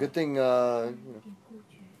That was a Ah. good thing, you 有 know, 点固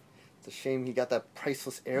决， it's a shame he got that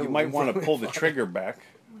priceless heirloom. You might want to from pull the his trigger back,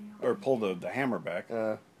 我要 or pull the hammer back.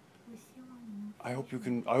 father. 我希望你能 I hope you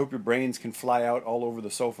can. I hope your brains can fly out all over the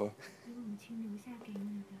sofa. 你母亲留下给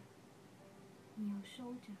你的，你要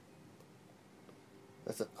收着。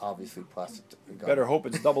 That's an obviously plastic gun. Better hope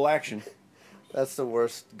it's double action. That's the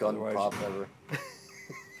worst gun Otherwise- prop ever.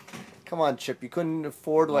 Come on, Chip. You couldn't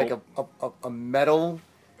afford like a metal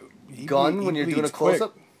He gun ble- when he you're doing a bleeds quick.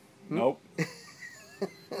 close-up? Nope.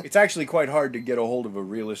 It's actually quite hard to get a hold of a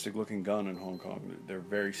realistic-looking gun in Hong Kong. They're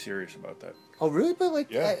very serious about that. Oh, really? But like,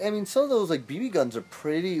 Yeah. I mean, some of those like BB guns are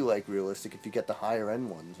pretty like realistic if you get the higher end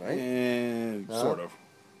ones, right? Sort of.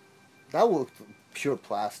 That looked pure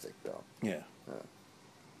plastic though. Yeah.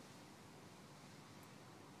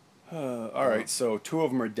 All right, so two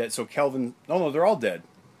of them are dead. So Kelvin... No, they're all dead.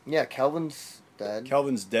 Yeah, Calvin's dead.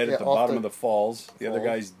 Kelvin's dead Yeah, at the off bottom the of the falls. The other falls.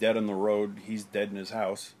 guy's dead on the road. He's dead in his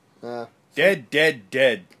house. See,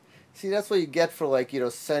 Dead. that's what you get for like, you know,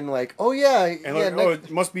 send like, oh yeah, And yeah, look, next-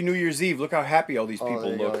 it must be New Year's Eve. Look how happy all these Oh, people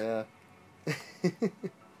there you look. go, yeah.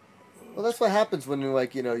 Well, that's what happens when you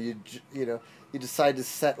like, you know, you decide to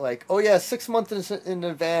set like, oh yeah, 6 months in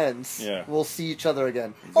advance. Yeah. We'll see each other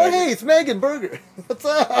again. Exactly. Oh hey, it's Megan Berger. What's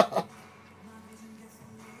up?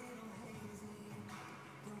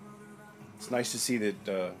 It's nice to see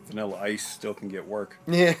that Vanilla Ice still can get work.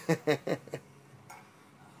 Yeah.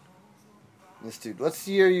 This dude. Let's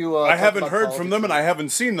hear you. I talk haven't about heard from them and I politics. haven't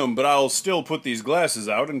seen them, but I'll still put these glasses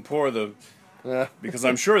out and pour the... Yeah. Because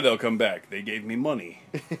I'm sure they'll come back. They gave me money.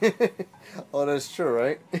 Oh, that's true,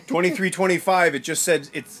 right? 23.25. It just said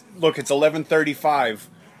it's... Look, it's 11.35.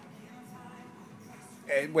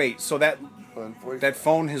 Wait, so that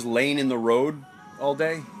phone has lain in the road all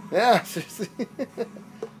day? Yeah, seriously.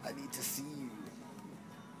 I need to see you.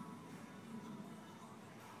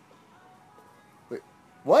 Wait,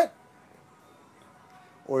 what?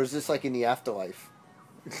 Or is this like in the afterlife?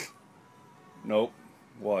 Nope.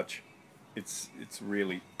 Watch. It's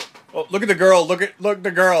really... Oh, look at the girl. Look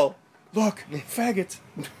the girl. Look, faggots.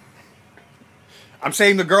 I'm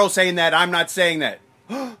saying the girl saying that. I'm not saying that.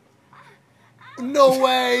 No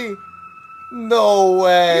way! No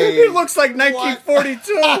way! It looks like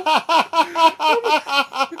 1942.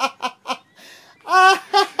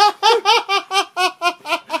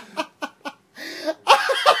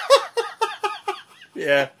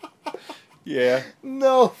 Yeah. Yeah.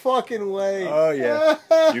 No fucking way! Oh, yeah.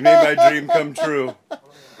 You made my dream come true.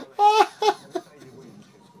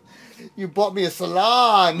 You bought me a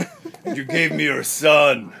salon! You gave me your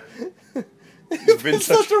son. You've been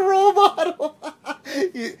such a role model.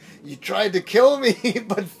 you tried to kill me,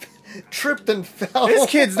 but tripped and fell. This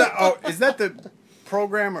kid's not. Oh, is that the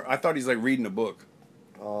programmer? I thought he's like reading a book.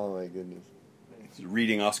 Oh my goodness. He's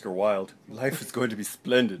reading Oscar Wilde. Life is going to be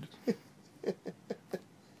splendid.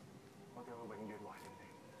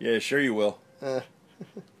 Yeah, sure you will.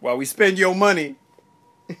 While we spend your money.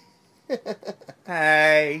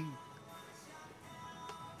 Hey.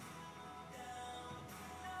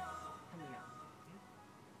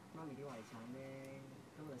 媽咪啲遺產咧，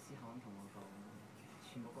咁律師行同我講，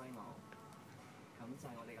全部歸我，咁就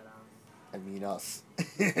係我哋㗎啦。I mean us.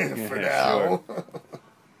 Yeah, For now. sure.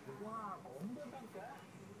 哇，咁都得嘅？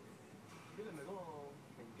你係咪嗰個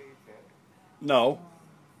名記者？ No.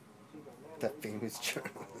 That famous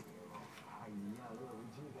journal. 係啊，我會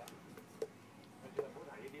知㗎。唔好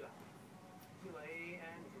提呢啲啦。呢位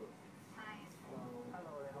Andrew。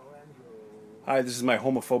Hello，你好 Andrew。 Hi, this is my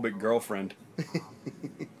homophobic girlfriend.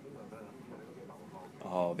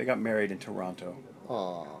 Oh, they got married in Toronto.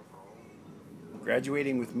 Aw.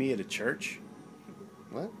 Graduating with me at a church?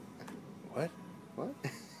 What? What? What?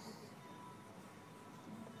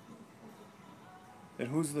 Then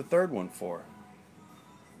who's the third one for?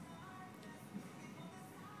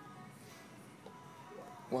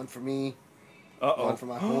 One for me. Uh-oh. One for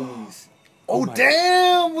my homies. Oh Oh, my-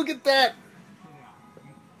 damn! Look at that!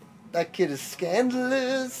 That kid is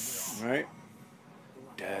scandalous. Right?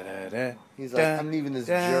 Da-da-da. He's like, I'm leaving this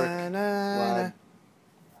jerk. Why?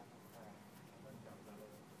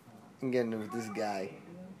 I'm getting with this guy.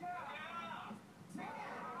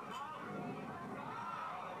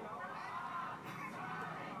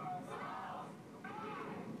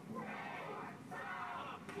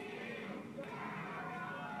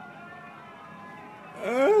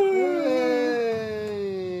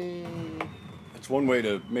 Hey. That's one way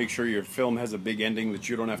to make sure your film has a big ending that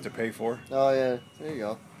you don't have to pay for. Oh yeah, there you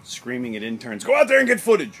go. Screaming at interns, go out there and get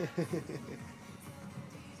footage.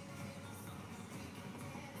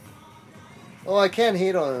 Well, I can't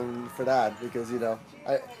hate on him for that because, you know,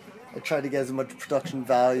 I tried to get as much production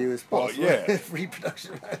value as Well, possible. yeah. Free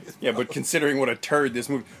production value. Yeah, but considering what a turd this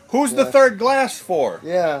movie... Who's the Yeah. third glass for?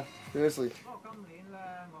 Yeah, seriously. 不過今年咧，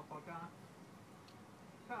我覺得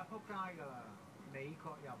真係撲街㗎啦，美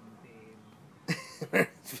國又唔掂，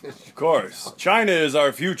 Of course. China is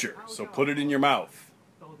our future, so put it in your mouth.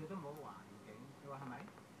 到處都冇環境，你話係咪？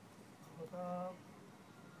我覺得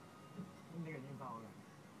呢個煙花好嘅，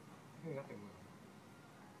呢個一定會。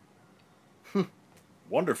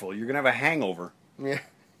 Wonderful. You're going to have a hangover. Yeah.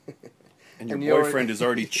 And your And you already- boyfriend is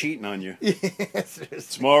already cheating on you. Yeah,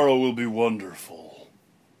 seriously. Tomorrow will be wonderful.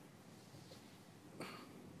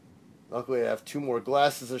 Luckily, I have 2 more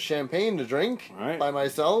glasses of champagne to drink All right. by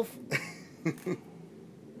myself.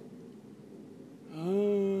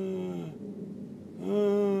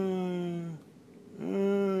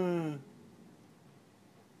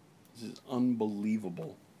 This is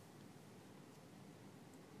unbelievable.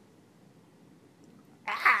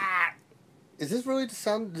 Is this really the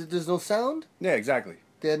sound? There's no sound? Yeah, exactly.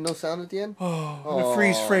 They had no sound at the end? Oh, what a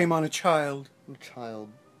freeze Aw. frame on a child. Child.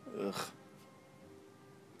 Ugh.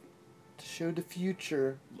 To show the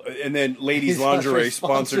future. And then Ladies He's Lingerie, not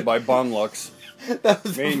sponsored by Bonlux. That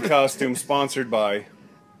was Main costume sponsored by.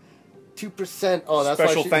 2%. Oh, that's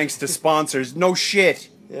Special why thanks to sponsors. No shit.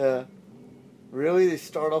 Yeah. Really? They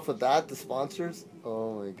start off with that, the sponsors?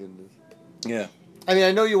 Oh my goodness. Yeah. I mean,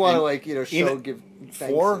 I know you want to, And like, you know, show, Ina- give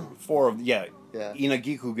thanks. Four of, yeah. Yeah.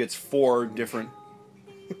 Inagiku gets 4 different.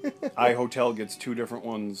 iHotel gets 2 different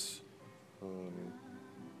ones.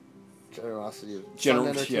 Generosity of Gener- Sun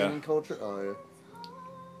entertainment yeah. culture? Oh, yeah.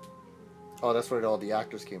 Oh, that's where all the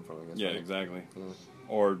actors came from, I guess. Yeah, right? exactly. Mm.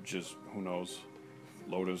 Or just, who knows,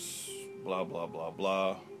 Lotus, blah, blah, blah,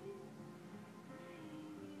 blah.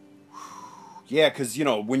 Yeah, because, you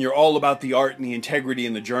know, when you're all about the art and the integrity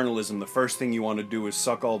and the journalism, the first thing you want to do is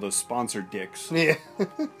suck all those sponsor dicks. Yeah.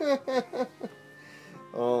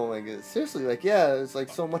 Oh my goodness. Seriously, like, yeah, it's like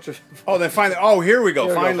so much of... Oh, then finally, oh, here we go. Here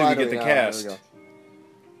we go, Finally, we get finally, the yeah, there we cast. go.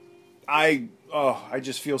 I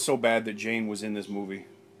just feel so bad that Jane was in this movie.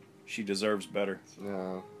 She deserves better.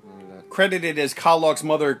 No, none of that. Credited as Kalok's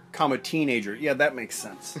mother, comma, teenager. Yeah, that makes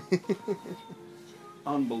sense.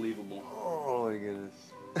 Unbelievable. Oh my goodness.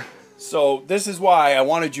 So this is why I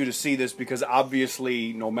wanted you to see this, because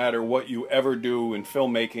obviously no matter what you ever do in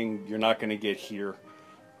filmmaking, you're not going to get here.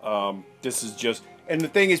 This is just... And the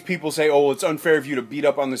thing is, people say, oh, it's unfair of you to beat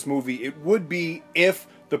up on this movie. It would be if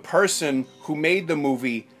the person who made the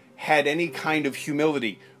movie had any kind of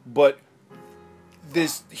humility. But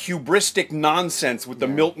this hubristic nonsense with the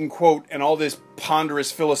Milton quote and all this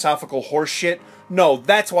ponderous philosophical horse shit, No,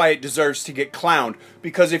 that's why it deserves to get clowned.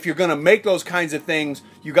 Because if you're going to make those kinds of things,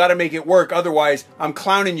 you got to make it work. Otherwise, I'm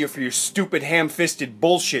clowning you for your stupid ham-fisted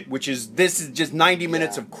bullshit, this is just 90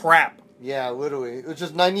 minutes of crap. Yeah, literally. It was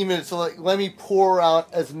just 90 minutes, so like, let me pour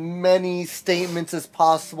out as many statements as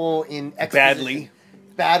possible in exposition.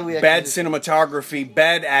 Badly Bad cinematography,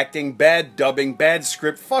 bad acting, bad dubbing, bad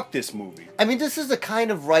script. Fuck this movie. I mean, this is the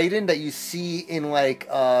kind of writing that you see in like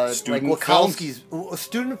Student Wachowski's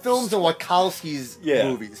student films and Wachowski's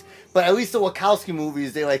movies. But at least the Wachowski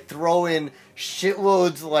movies, they like throw in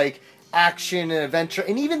shitloads like action and adventure,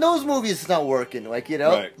 and even those movies it's not working. Like, you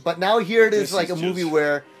know. Right. But now here it is like a movie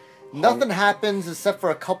where nothing happens except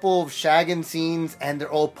for a couple of shagging scenes, and they're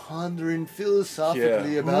all pondering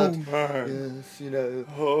philosophically about, yes, you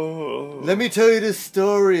know, let me tell you this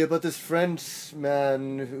story about this French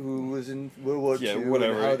man who was in World War II. Yeah,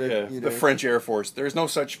 whatever. How did, you know, the French Air Force. There's no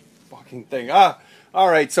such fucking thing. All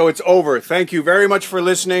right, so it's over. Thank you very much for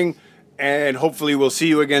listening, and hopefully we'll see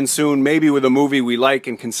you again soon, maybe with a movie we like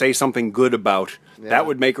and can say something good about. Yeah. That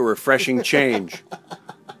would make a refreshing change.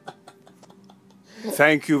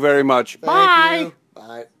 Thank you very much. Bye.